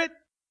Spirit?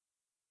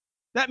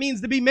 That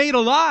means to be made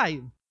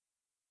alive.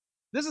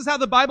 This is how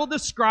the Bible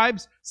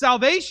describes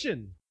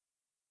salvation.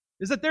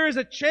 Is that there is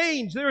a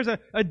change, there is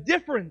a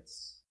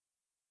difference.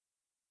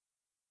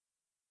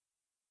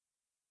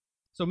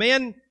 So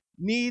man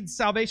needs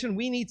salvation,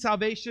 we need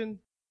salvation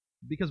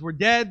because we're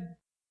dead,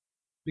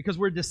 because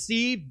we're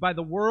deceived by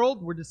the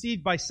world, we're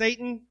deceived by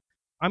Satan.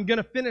 I'm going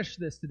to finish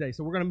this today,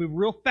 so we're going to move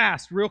real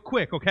fast, real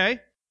quick, okay?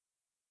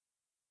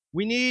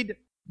 We need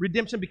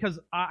redemption because,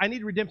 I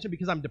need redemption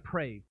because I'm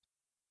depraved.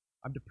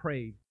 I'm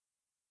depraved.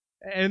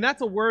 And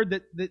that's a word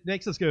that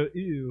makes us go,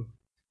 ew.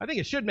 I think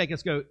it should make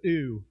us go,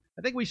 ew.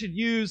 I think we should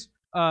use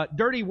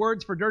dirty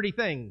words for dirty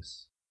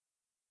things.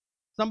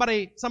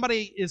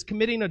 Somebody is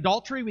committing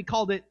adultery. We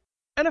called it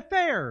an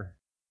affair.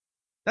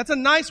 That's a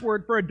nice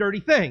word for a dirty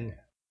thing. Does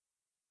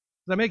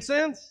that make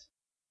sense?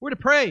 We're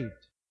depraved.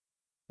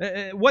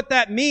 What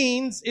that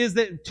means is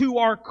that to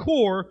our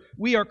core,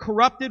 we are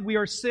corrupted, we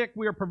are sick,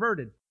 we are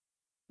perverted.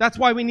 That's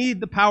why we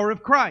need the power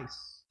of Christ.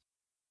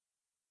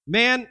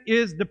 Man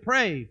is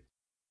depraved.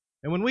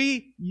 And when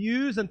we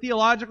use and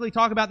theologically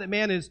talk about that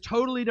man is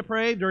totally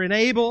depraved or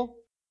unable,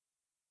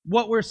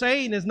 what we're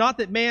saying is not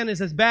that man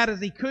is as bad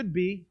as he could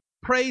be.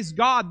 Praise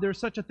God, there's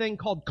such a thing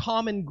called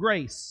common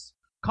grace.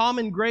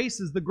 Common grace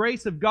is the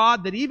grace of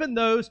God that even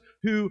those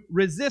who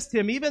resist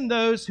Him, even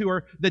those who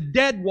are the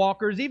dead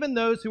walkers, even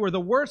those who are the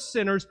worst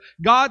sinners,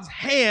 God's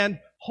hand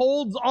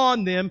holds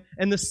on them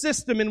and the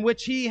system in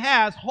which He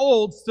has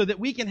holds so that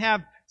we can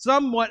have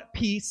somewhat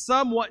peace,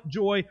 somewhat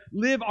joy,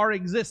 live our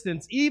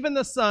existence. Even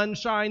the sun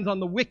shines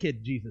on the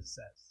wicked, Jesus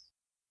says.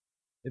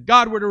 If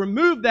God were to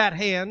remove that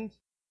hand,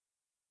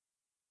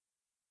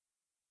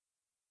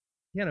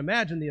 you can't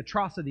imagine the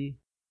atrocity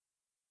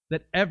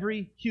that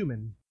every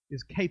human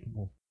is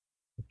capable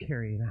of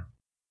carrying out.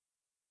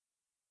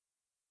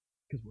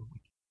 Because we're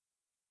wicked.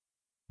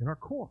 In our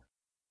core.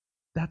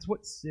 That's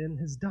what sin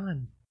has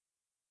done.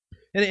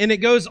 And it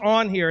goes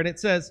on here and it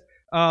says,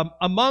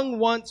 among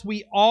once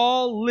we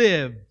all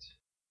lived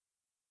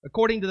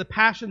according to the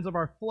passions of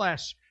our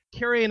flesh,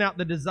 carrying out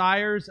the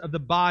desires of the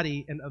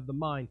body and of the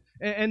mind.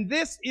 And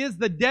this is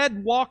the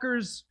dead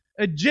walker's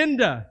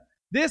agenda.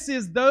 This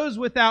is those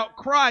without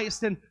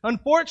Christ. And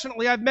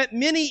unfortunately, I've met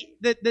many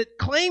that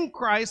claim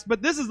Christ,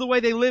 but this is the way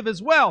they live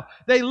as well.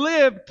 They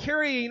live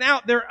carrying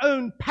out their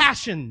own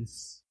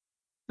passions.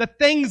 The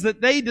things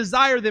that they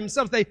desire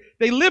themselves.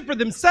 They live for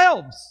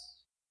themselves.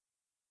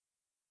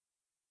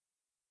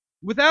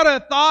 Without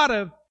a thought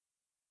of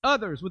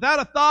others, without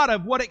a thought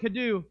of what it could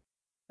do,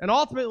 and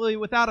ultimately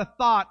without a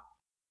thought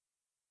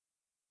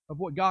of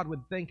what God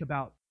would think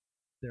about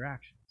their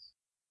actions.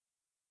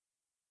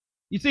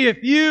 You see,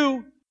 if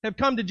you have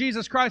come to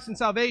Jesus Christ in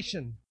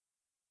salvation,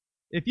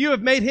 if you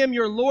have made Him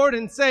your Lord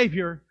and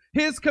Savior,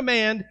 His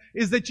command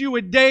is that you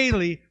would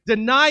daily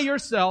deny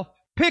yourself,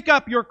 pick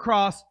up your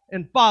cross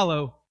and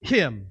follow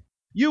Him.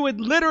 You would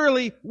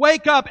literally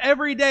wake up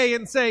every day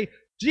and say,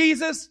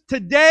 Jesus,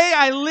 today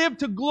I live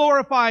to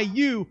glorify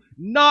you,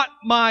 not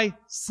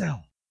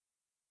myself.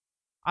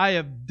 I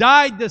have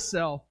died to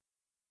self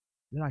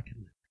that I can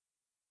live.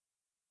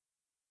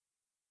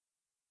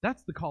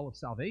 That's the call of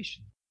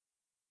salvation.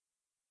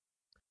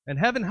 And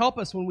heaven help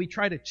us when we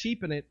try to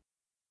cheapen it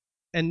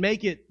and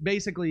make it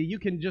basically you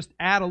can just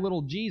add a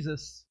little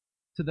Jesus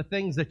to the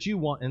things that you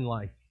want in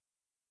life.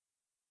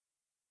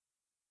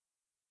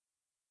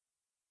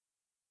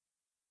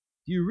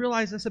 Do you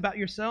realize this about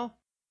yourself?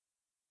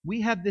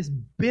 We have this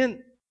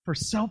bent for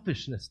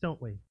selfishness,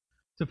 don't we?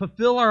 To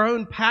fulfill our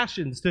own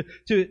passions,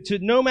 to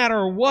no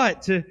matter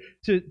what, to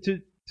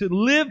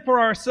live for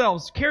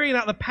ourselves, carrying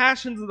out the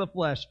passions of the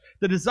flesh,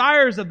 the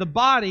desires of the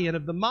body and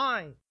of the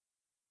mind.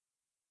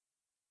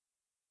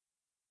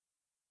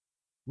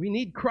 We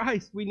need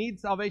Christ. We need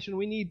salvation.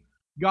 We need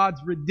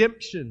God's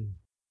redemption.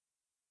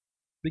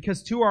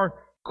 Because to our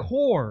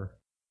core,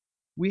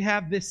 we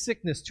have this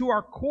sickness. To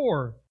our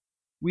core,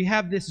 we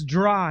have this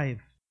drive.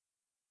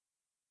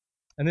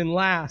 And then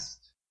last,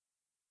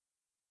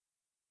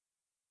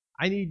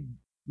 I need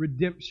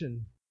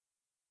redemption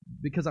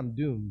because I'm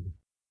doomed.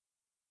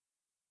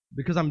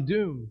 Because I'm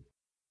doomed.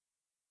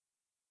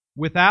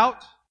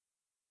 Without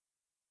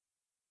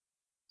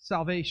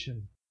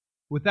salvation,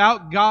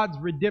 without God's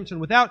redemption,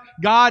 without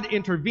God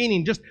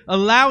intervening, just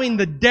allowing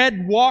the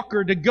dead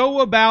walker to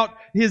go about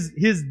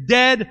his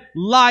dead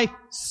life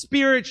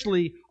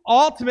spiritually,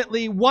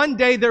 ultimately, one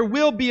day there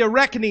will be a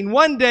reckoning.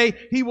 One day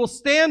he will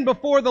stand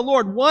before the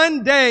Lord.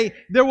 One day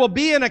there will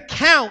be an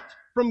account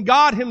from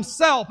God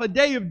Himself, a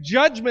day of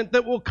judgment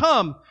that will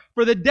come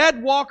for the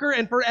dead walker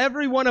and for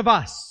every one of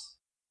us.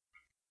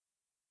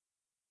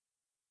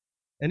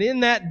 And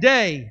in that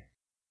day,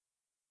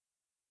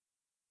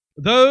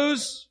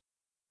 those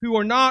who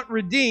are not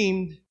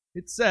redeemed,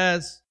 it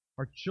says,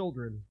 are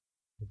children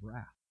of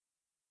wrath.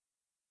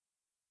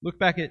 Look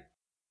back at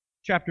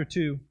chapter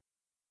 2,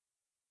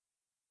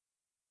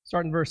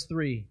 starting in verse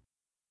 3.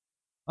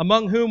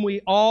 Among whom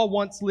we all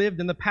once lived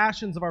in the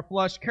passions of our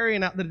flesh,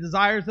 carrying out the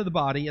desires of the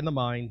body and the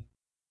mind,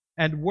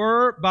 and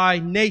were by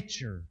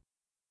nature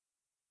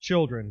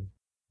children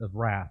of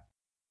wrath,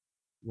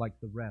 like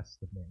the rest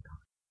of mankind.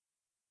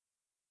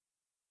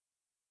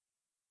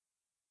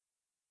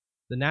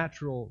 The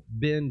natural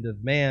bend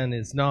of man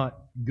is not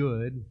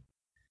good.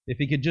 If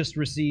he could just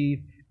receive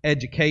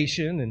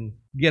education and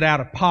get out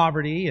of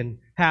poverty and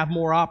have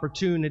more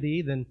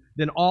opportunity,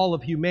 then all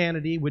of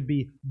humanity would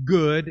be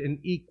good and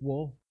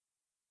equal.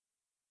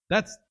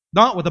 That's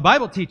not what the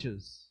Bible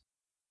teaches.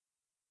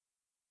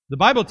 The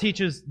Bible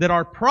teaches that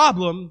our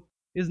problem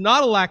is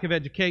not a lack of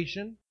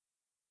education.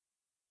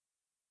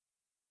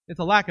 It's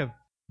a lack of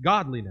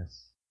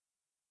godliness.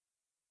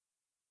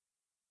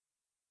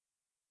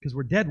 Because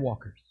we're dead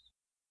walkers.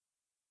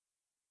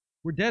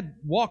 We're dead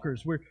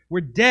walkers.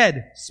 We're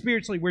dead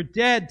spiritually. We're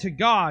dead to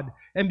God.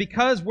 And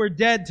because we're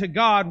dead to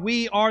God,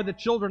 we are the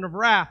children of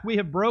wrath. We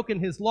have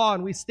broken His law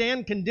and we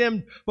stand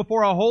condemned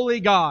before a holy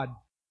God.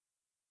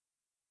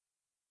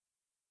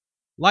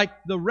 Like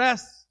the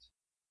rest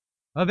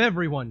of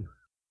everyone,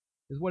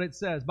 is what it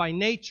says, by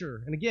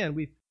nature. And again,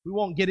 we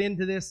won't get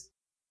into this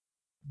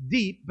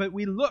deep, but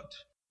we looked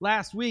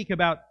last week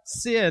about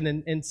sin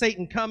and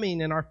Satan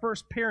coming and our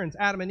first parents,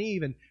 Adam and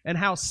Eve, and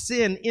how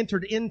sin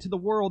entered into the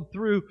world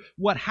through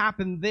what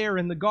happened there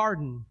in the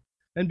garden.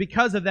 And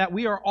because of that,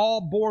 we are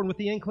all born with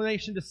the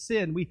inclination to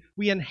sin.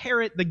 We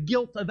inherit the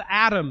guilt of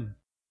Adam,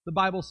 the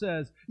Bible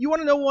says. You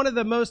want to know one of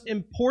the most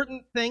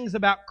important things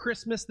about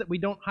Christmas that we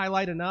don't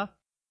highlight enough?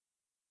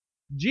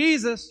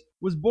 Jesus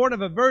was born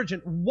of a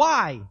virgin.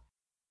 Why?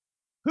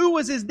 Who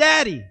was His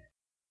daddy?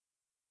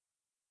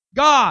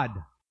 God,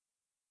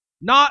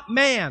 not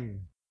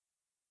man.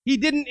 He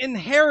didn't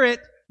inherit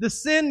the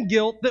sin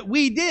guilt that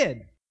we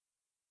did.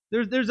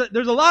 There's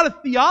a lot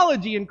of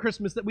theology in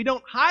Christmas that we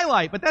don't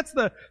highlight, but that's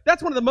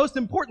one of the most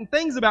important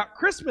things about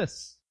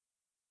Christmas,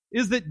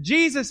 is that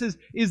Jesus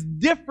is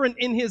different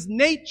in His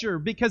nature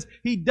because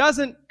He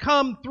doesn't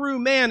come through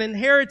man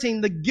inheriting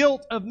the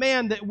guilt of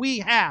man that we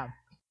have.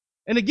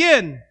 And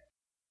again,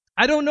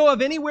 I don't know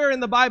of anywhere in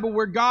the Bible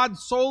where God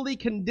solely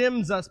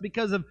condemns us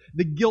because of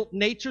the guilt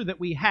nature that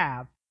we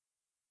have.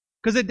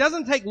 Because it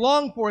doesn't take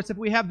long for us, if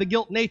we have the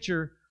guilt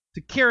nature,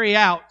 to carry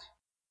out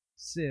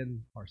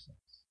sin ourselves.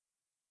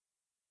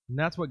 And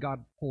that's what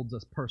God holds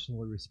us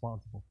personally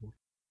responsible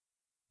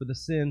for the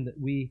sin that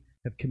we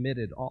have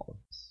committed, all of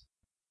us.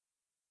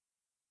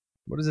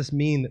 What does this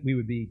mean that we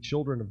would be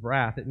children of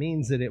wrath? It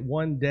means that at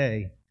one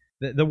day,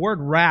 the word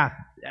wrath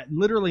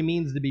literally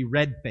means to be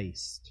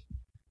red-faced,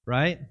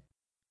 right?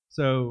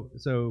 So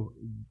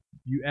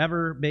you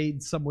ever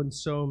made someone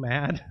so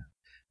mad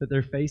that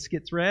their face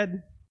gets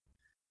red?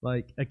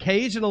 Like,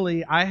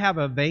 occasionally I have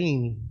a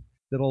vein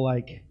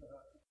that'll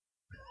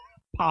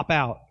pop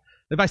out.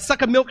 If I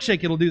suck a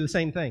milkshake, it'll do the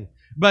same thing.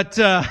 But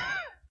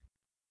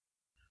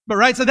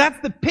right, so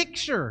that's the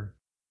picture.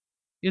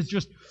 Is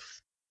just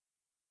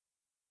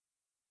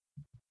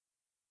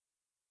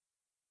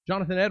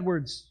Jonathan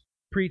Edwards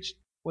preached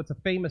what's a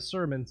famous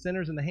sermon,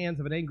 Sinners in the Hands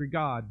of an Angry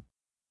God.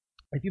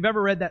 If you've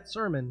ever read that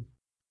sermon,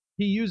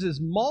 he uses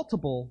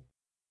multiple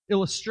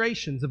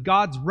illustrations of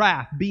God's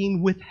wrath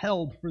being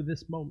withheld for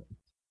this moment.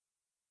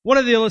 One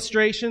of the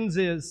illustrations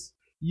is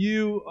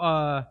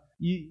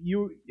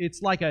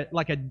it's like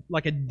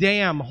a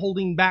dam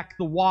holding back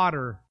the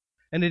water,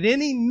 and at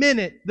any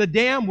minute the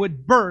dam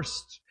would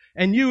burst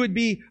and you would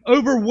be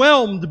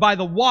overwhelmed by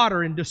the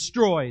water and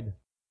destroyed.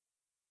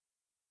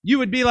 It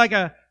would be like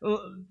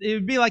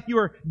you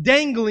were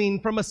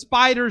dangling from a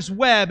spider's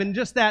web, and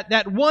just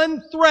that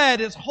one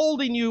thread is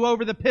holding you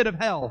over the pit of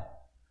hell.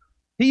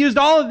 He used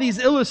all of these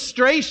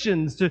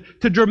illustrations to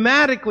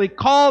dramatically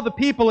call the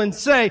people and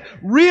say,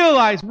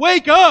 realize,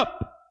 wake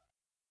up!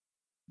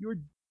 You're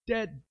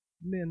dead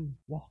men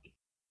walking.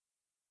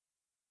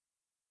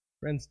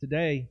 Friends,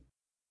 today,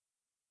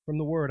 from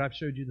the Word, I've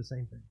showed you the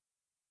same thing.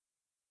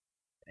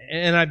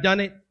 And I've done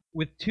it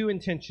with two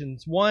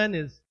intentions. One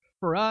is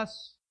for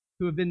us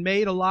who have been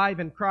made alive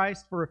in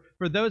Christ, for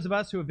those of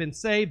us who have been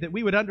saved, that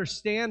we would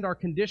understand our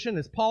condition,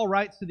 as Paul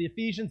writes to the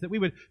Ephesians, that we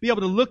would be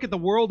able to look at the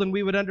world and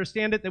we would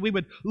understand it, that we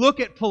would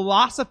look at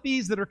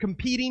philosophies that are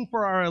competing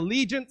for our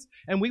allegiance,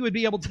 and we would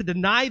be able to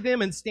deny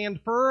them and stand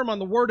firm on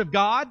the Word of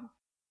God.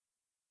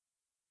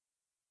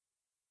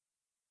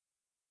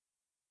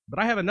 But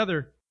I have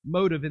another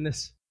motive in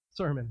this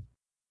sermon.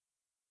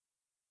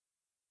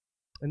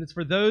 And it's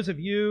for those of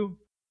you,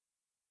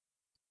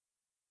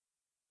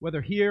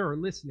 whether here or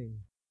listening,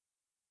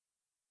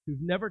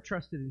 who've never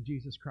trusted in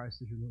Jesus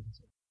Christ as your Lord and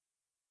Savior.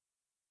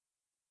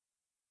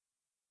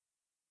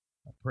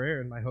 My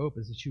prayer and my hope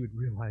is that you would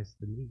realize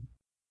the need,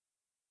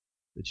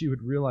 that you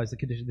would realize the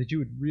condition, that you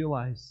would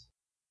realize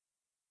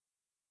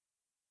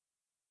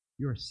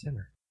you're a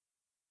sinner.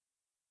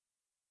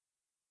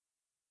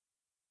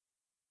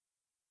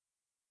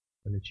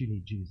 And that you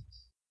need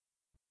Jesus.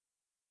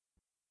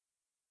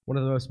 One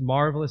of the most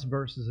marvelous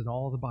verses in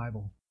all of the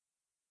Bible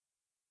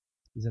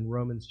is in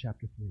Romans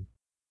chapter 3.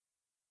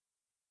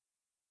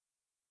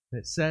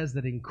 It says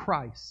that in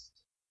Christ,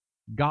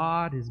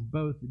 God is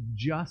both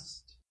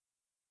just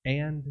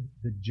and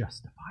the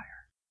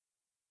justifier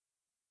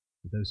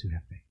for those who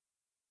have faith.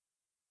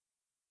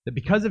 That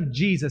because of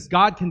Jesus,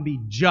 God can be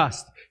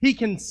just. He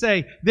can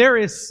say, there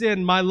is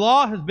sin. My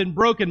law has been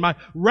broken. My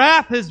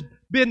wrath has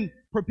been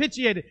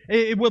propitiated.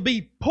 It will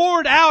be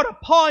poured out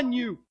upon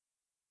you.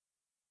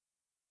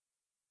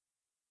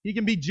 He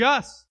can be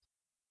just,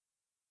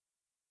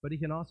 but He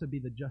can also be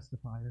the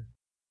justifier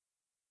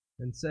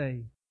and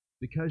say,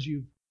 because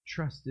you've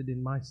trusted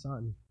in my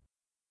Son,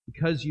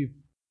 because you've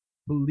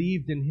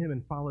believed in Him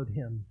and followed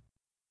Him,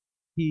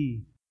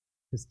 He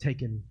has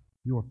taken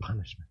your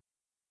punishment.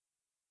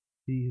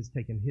 He has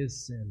taken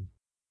His sin,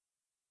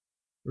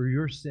 or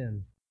your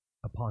sin,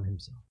 upon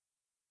Himself.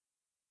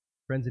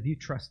 Friends, have you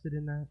trusted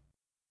in that?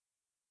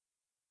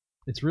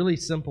 It's really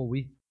simple.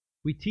 We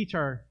teach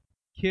our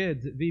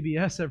kids at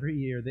VBS every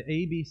year the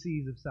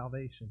ABCs of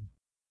salvation.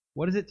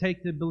 What does it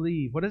take to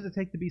believe? What does it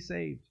take to be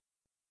saved?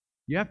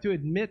 You have to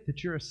admit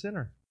that you're a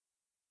sinner.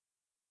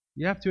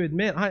 You have to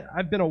admit,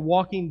 I've been a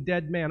walking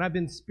dead man. I've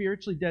been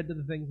spiritually dead to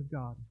the things of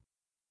God.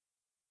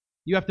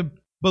 You have to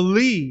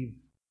believe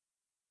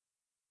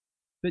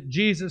that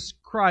Jesus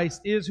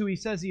Christ is who He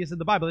says He is in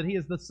the Bible, that He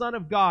is the Son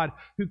of God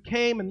who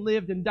came and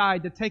lived and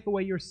died to take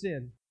away your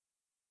sin,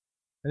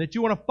 and that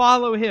you want to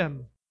follow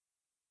Him.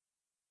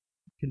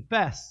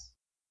 Confess.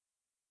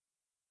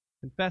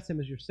 Confess Him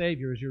as your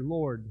Savior, as your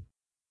Lord.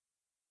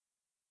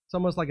 It's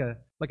almost like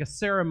a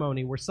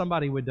ceremony where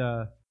somebody would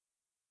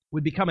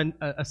become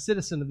a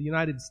citizen of the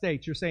United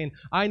States. You're saying,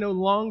 I no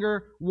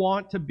longer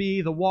want to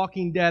be the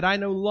walking dead. I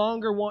no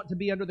longer want to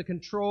be under the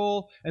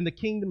control and the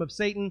kingdom of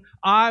Satan.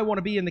 I want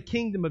to be in the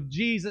kingdom of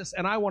Jesus,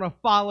 and I want to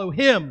follow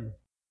Him.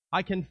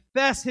 I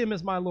confess Him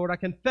as my Lord. I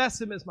confess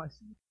Him as my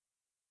Savior.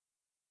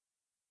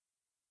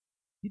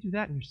 You do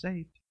that and you're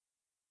saved.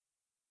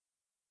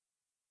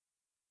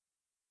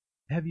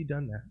 Have you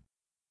done that?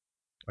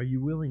 Are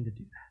you willing to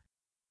do that?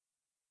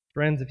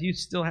 Friends, if you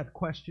still have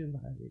questions,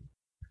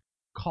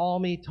 call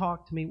me,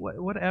 talk to me,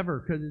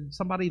 whatever. Because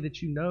somebody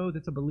that you know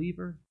that's a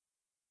believer.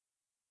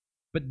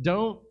 But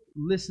don't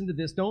listen to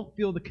this. Don't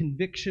feel the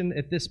conviction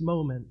at this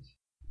moment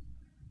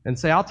and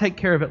say, I'll take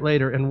care of it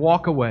later, and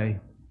walk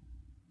away.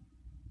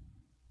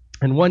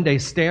 And one day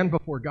stand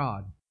before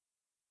God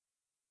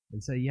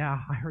and say, yeah,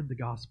 I heard the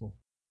gospel,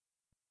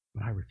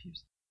 but I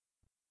refused.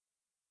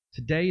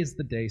 Today is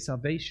the day.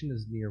 Salvation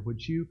is near.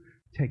 Would you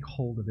take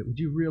hold of it? Would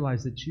you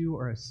realize that you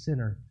are a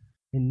sinner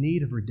in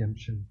need of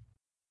redemption,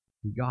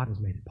 and God has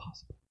made it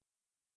possible?